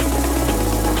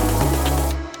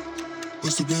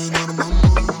 Must have been out of my mind.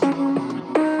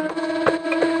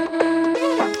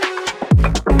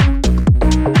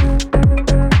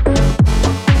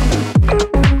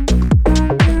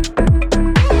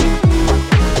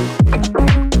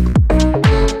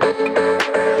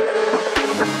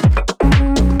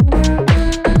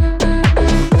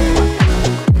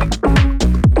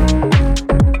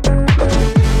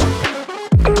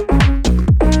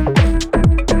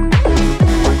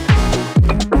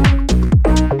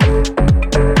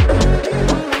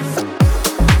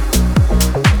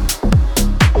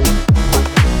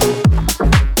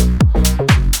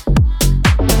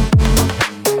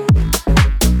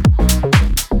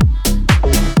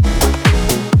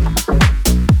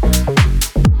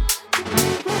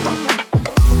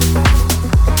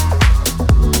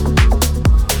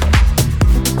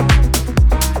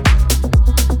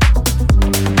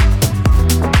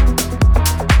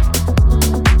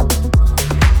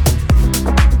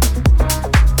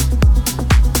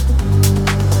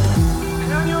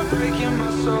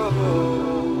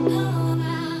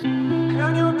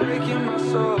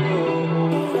 You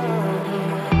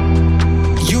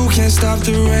can't stop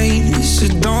the rain, so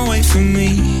don't wait for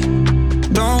me.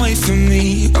 Don't wait for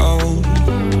me, oh.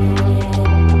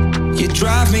 You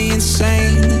drive me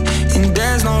insane, and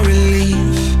there's no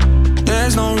relief.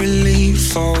 There's no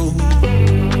relief, oh.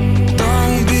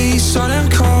 Don't be so damn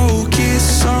cold, kiss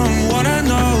someone I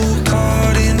know,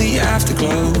 caught in the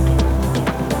afterglow.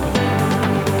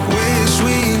 Wish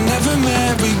we never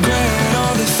met, regret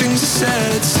all the things I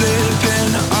said,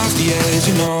 slipping off the edge,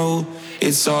 you know.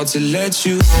 It's hard to let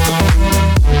you go.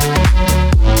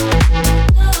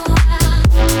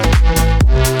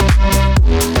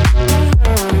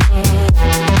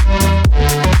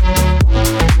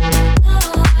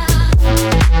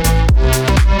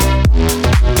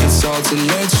 To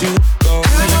let you go,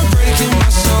 and you're breaking my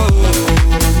soul.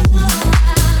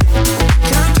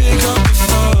 Can't pick up the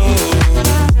phone.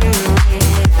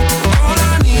 All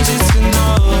I need you to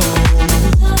know,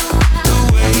 the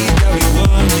way that we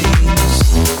were means.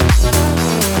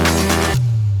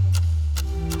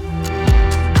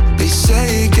 They say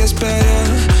it gets better,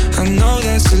 I know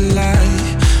that's a lie,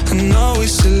 I know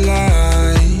it's a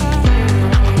lie.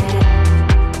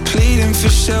 Pleading for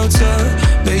shelter,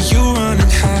 but you running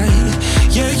high.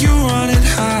 Yeah, you running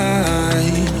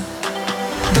high.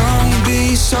 Don't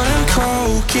be so damn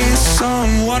cold, kiss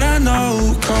someone I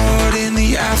know, caught in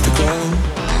the afterglow.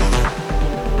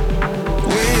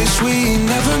 Wish we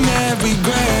never met,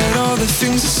 regret all the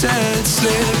things I said,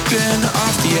 slipping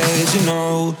off the edge, you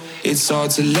know. It's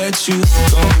hard to let you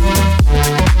go.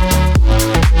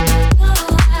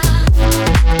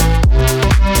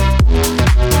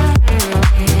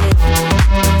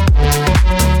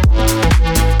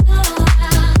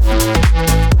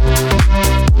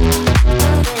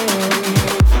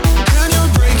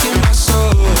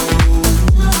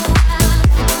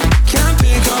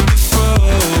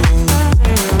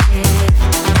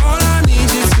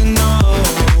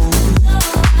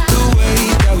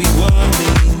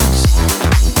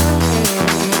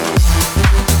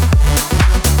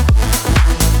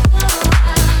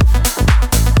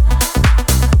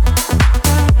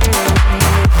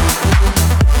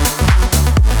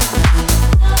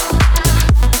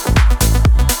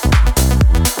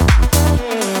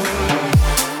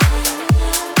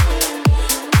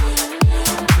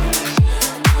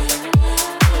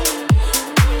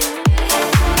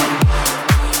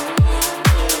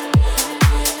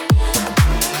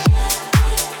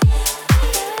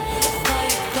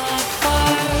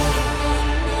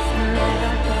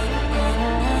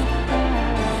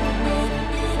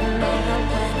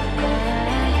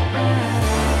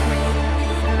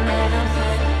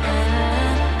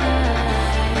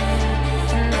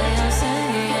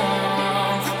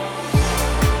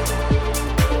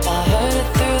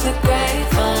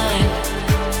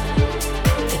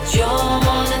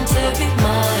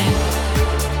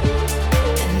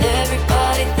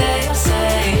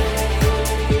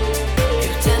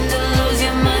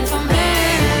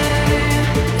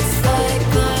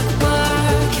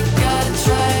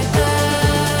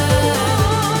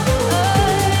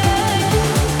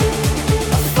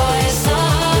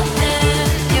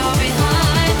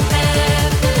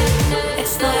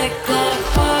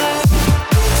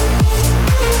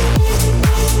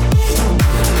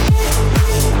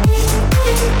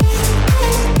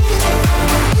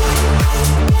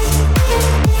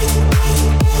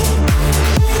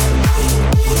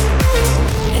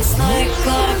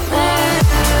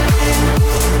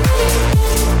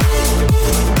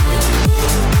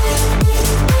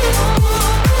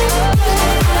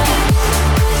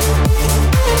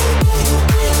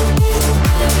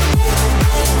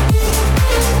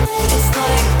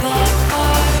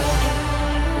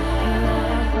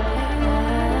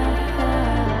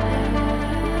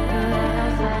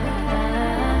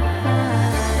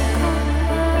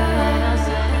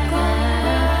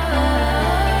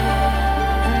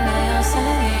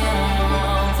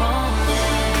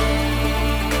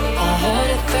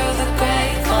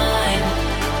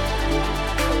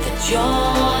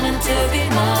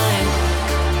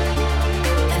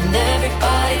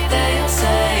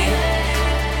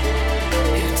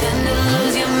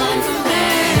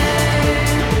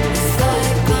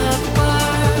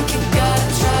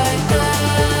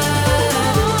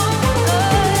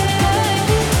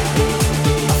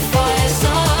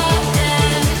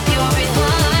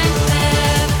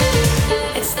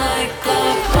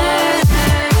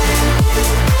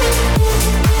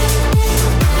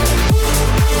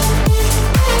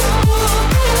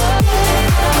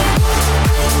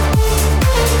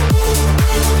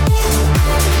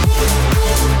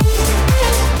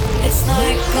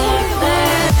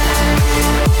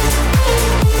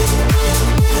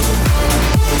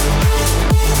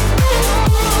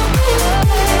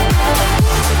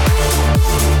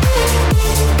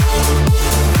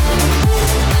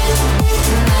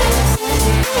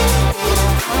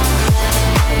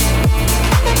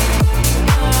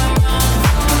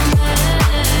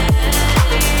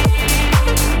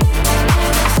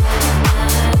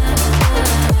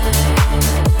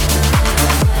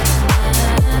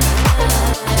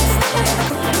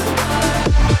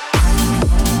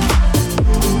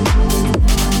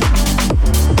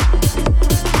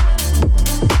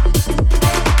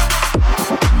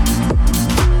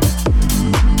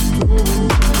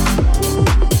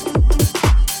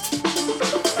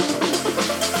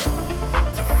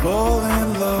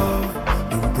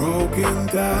 broken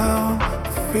down,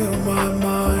 fill my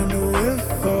mind with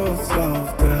thoughts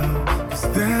of doubt. 'Cause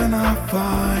then I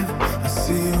find I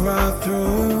see right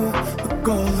through the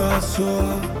gold I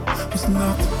saw was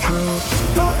not the truth.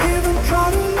 Don't even try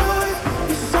to lie,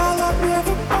 it's all I'll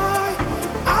never buy.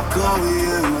 I'll call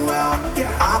you out,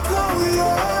 yeah, I'll call you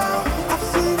out. I've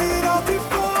seen it all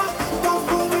before, don't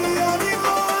fool me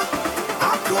anymore.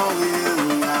 I'll call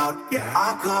you out, yeah,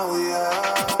 I'll call you out.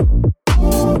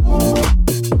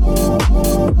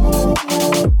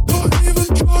 Don't even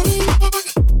try to lie,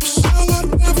 it's all I'll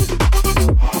never buy.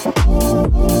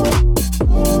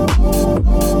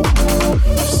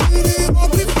 I've seen it all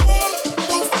before,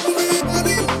 don't fool me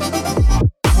anymore.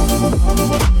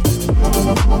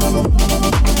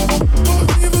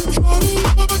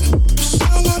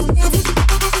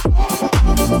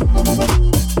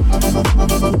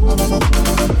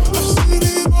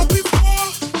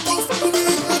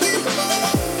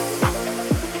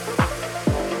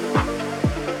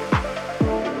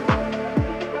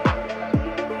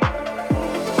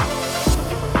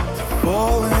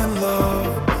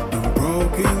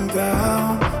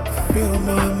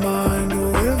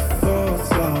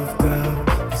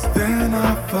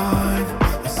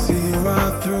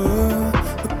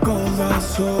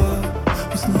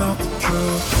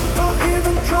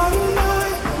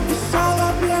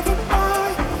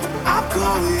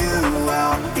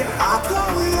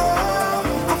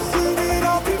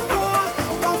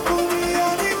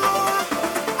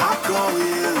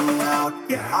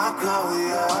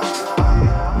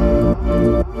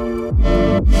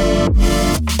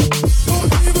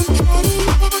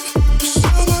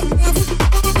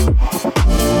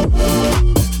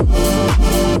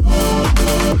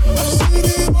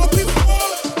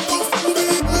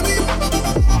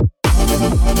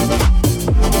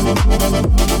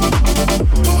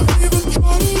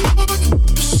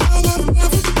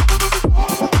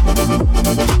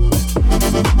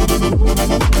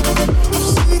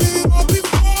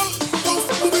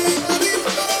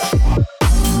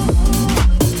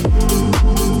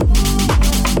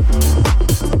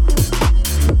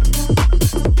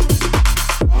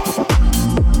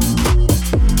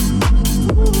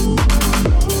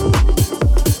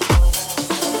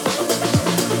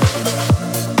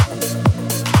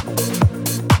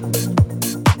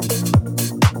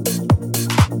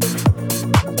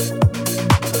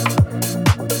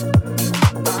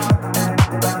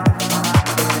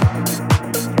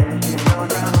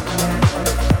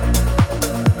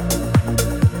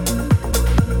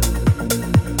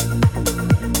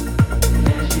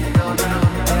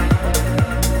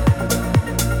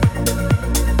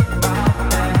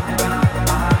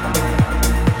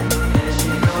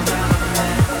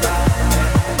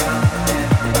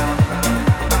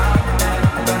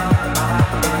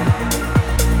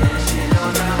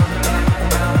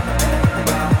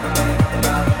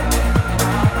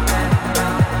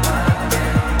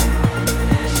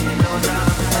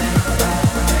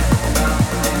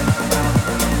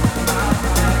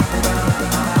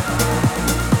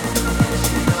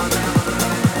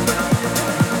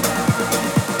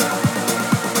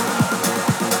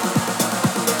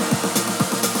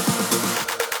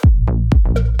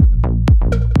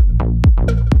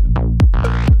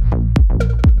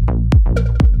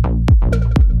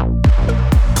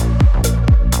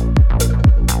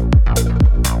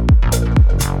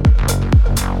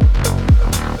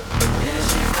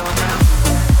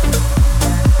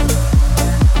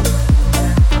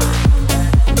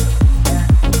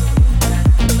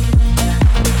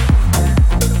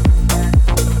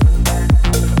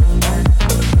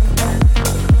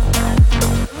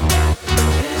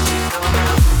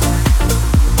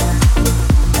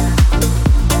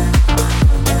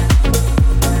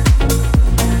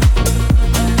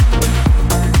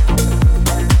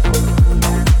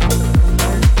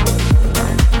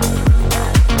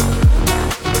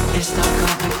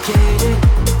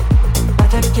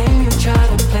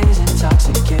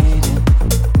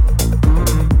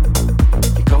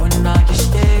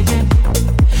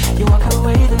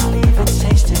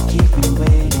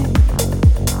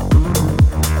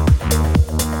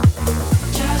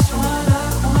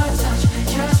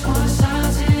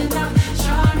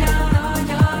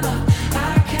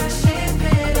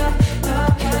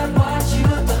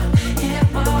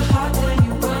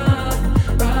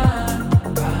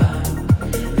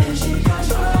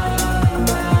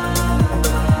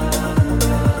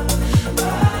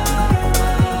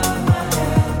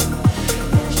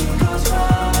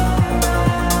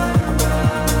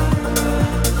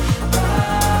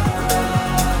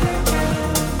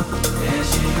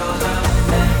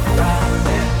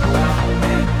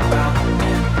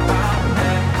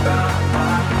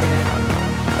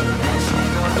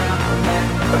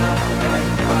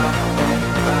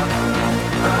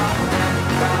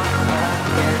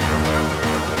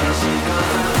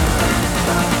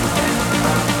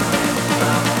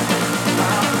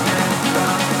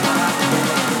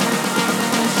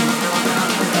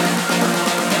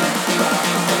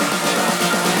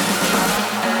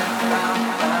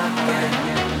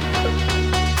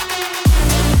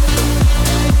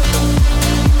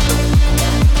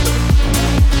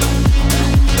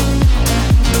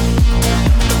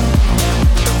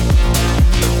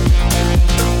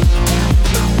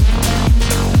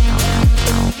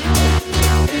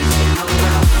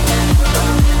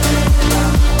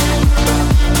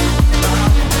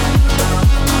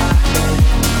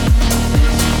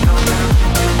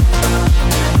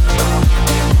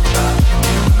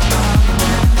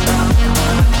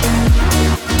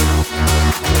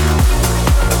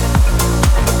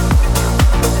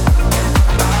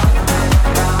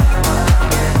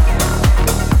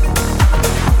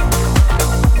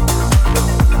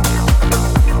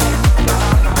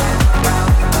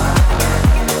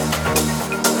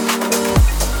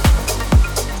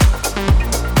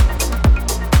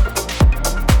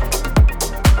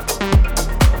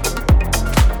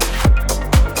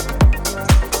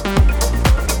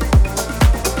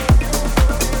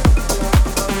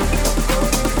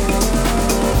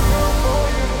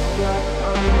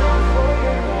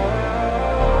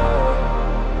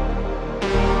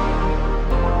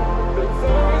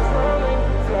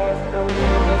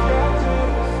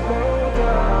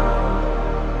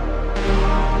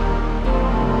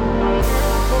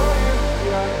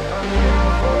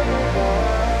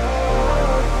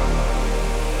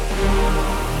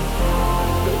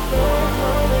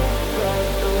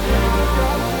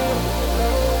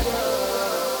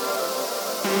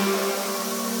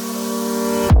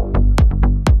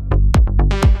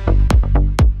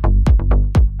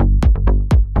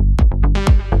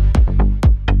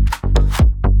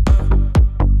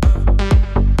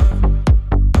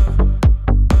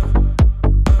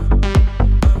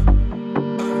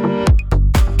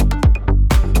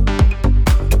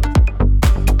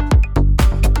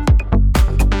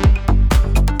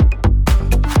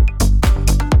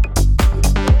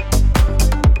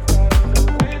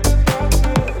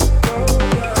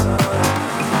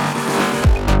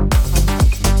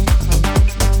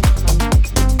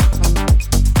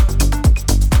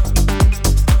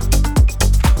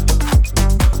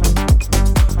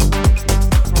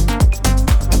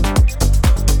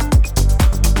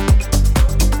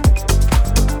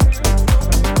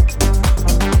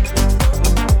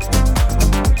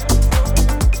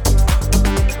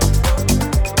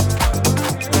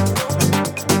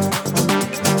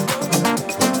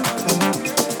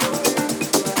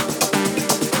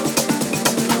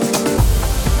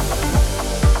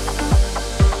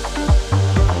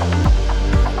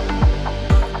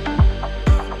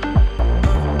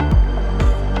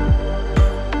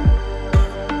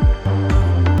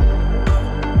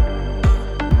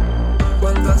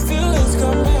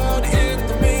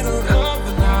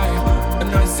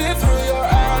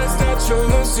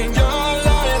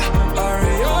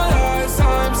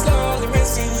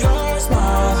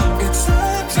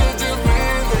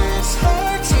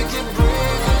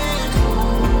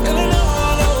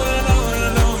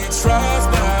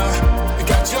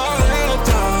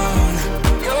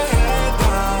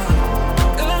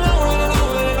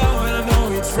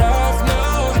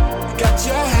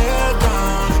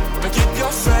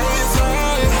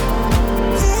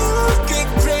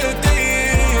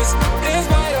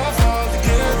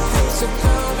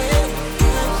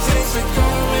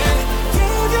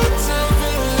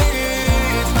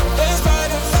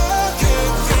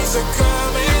 things are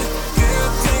coming,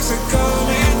 good things are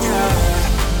coming, yeah.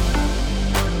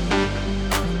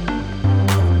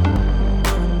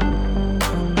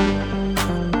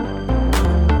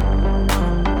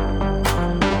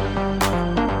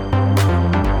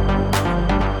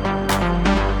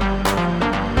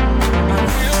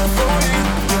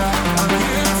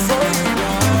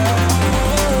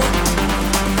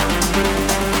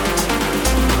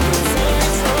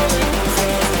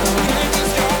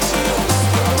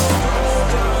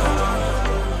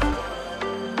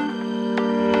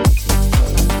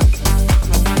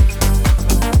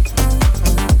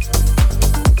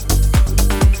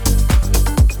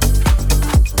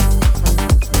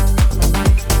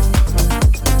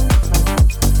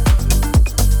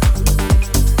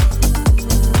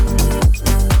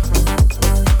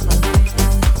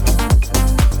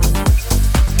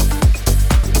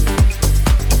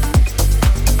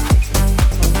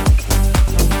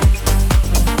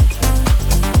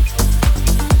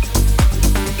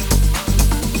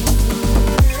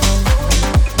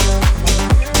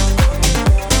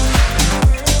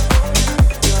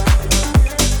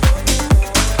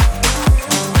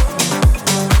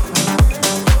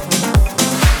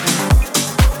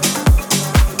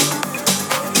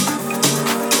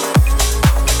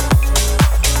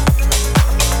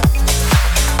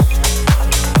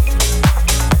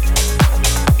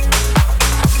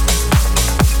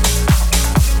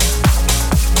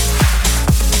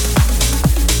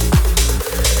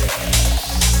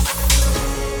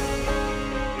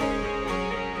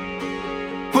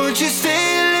 Won't you stay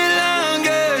a little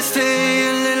longer, stay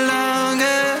a little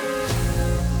longer?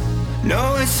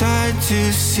 No, it's hard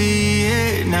to see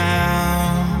it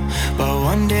now, but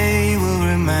one day we'll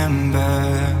remember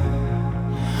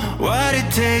what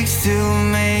it takes to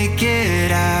make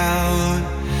it out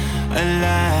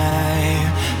alive.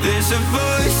 There's a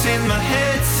voice in my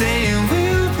head saying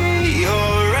we'll be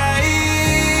alright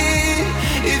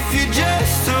if you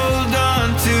just hold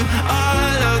on to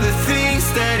all of the things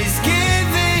that is giving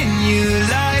you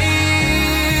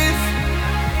life.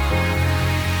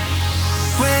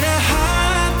 When a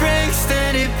heart breaks,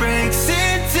 then it breaks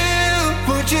in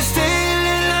two. Won't you stay a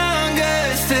little longer,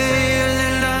 stay a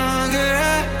little longer?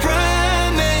 I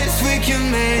promise we can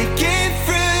make it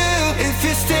through if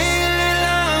you stay a little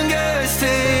longer,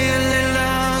 stay a little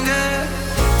longer.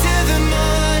 Till the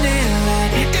morning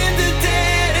light, in the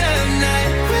dead of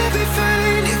night, we'll be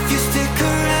fine if you stick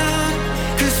around.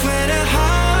 'Cause when a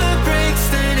heart breaks,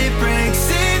 then it breaks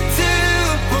in two.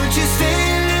 Won't you stay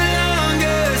a little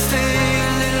longer, stay a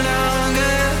little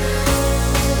longer?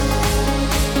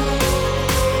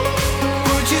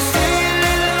 Won't you stay a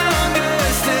little longer,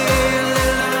 stay a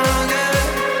little longer?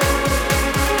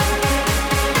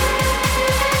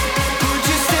 Won't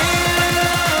you stay a little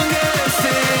longer,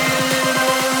 stay a little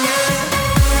longer?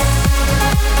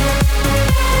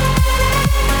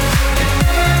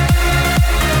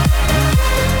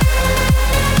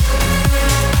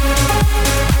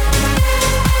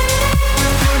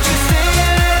 Won't you stay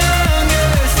a little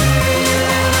longer, stay a little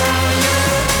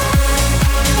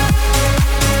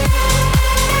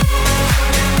longer?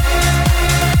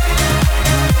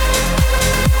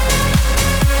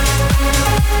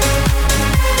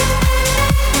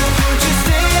 Won't you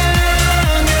stay a little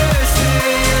longer, stay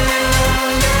a little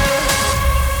longer?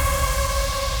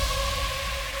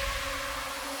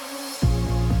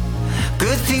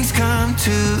 Good things come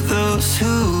to those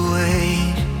who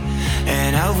wait,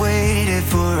 and I waited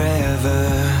forever.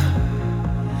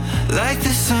 Like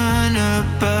the sun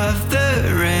above the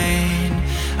rain,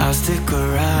 I'll stick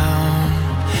around.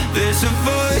 There's a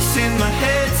voice in my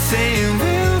head saying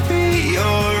we'll be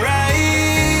alright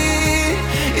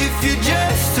if you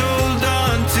just hold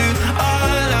on to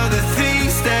all of the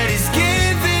things that is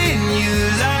giving you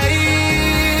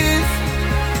life.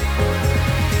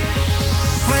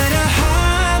 When a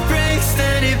heart breaks,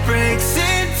 then it breaks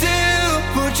in two.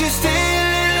 Won't you stay a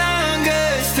little longer,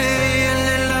 stay a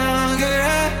little longer?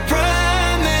 I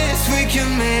promise we can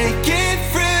make it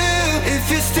through if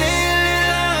you stay a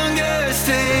little longer,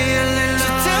 stay a little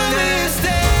longer. So tell me you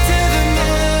stay till the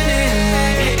morning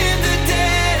light,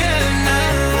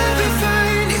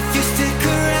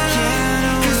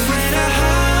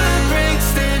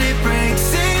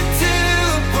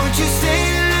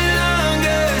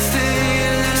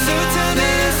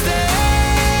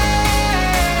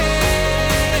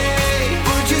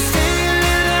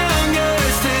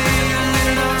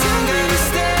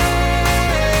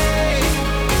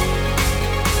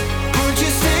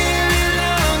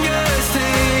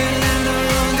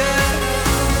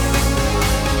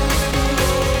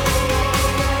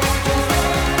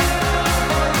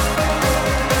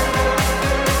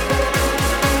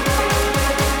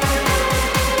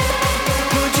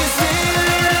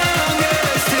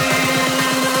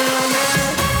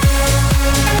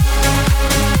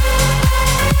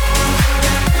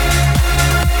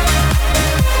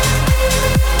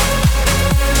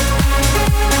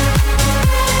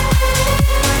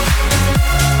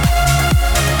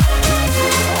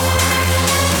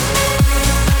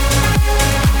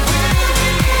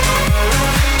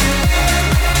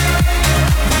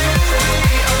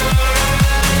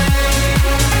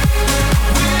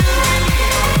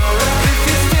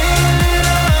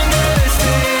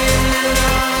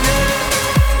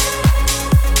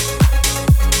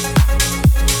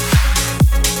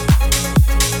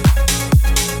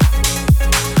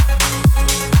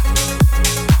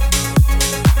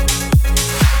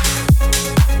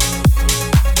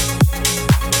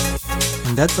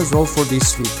 that was all for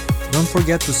this week. Don't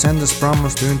forget to send us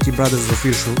promos to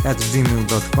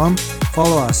unitybrothersofficial@gmail.com,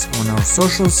 follow us on our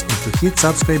socials, and to hit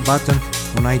subscribe button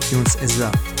on iTunes as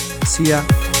well. See ya!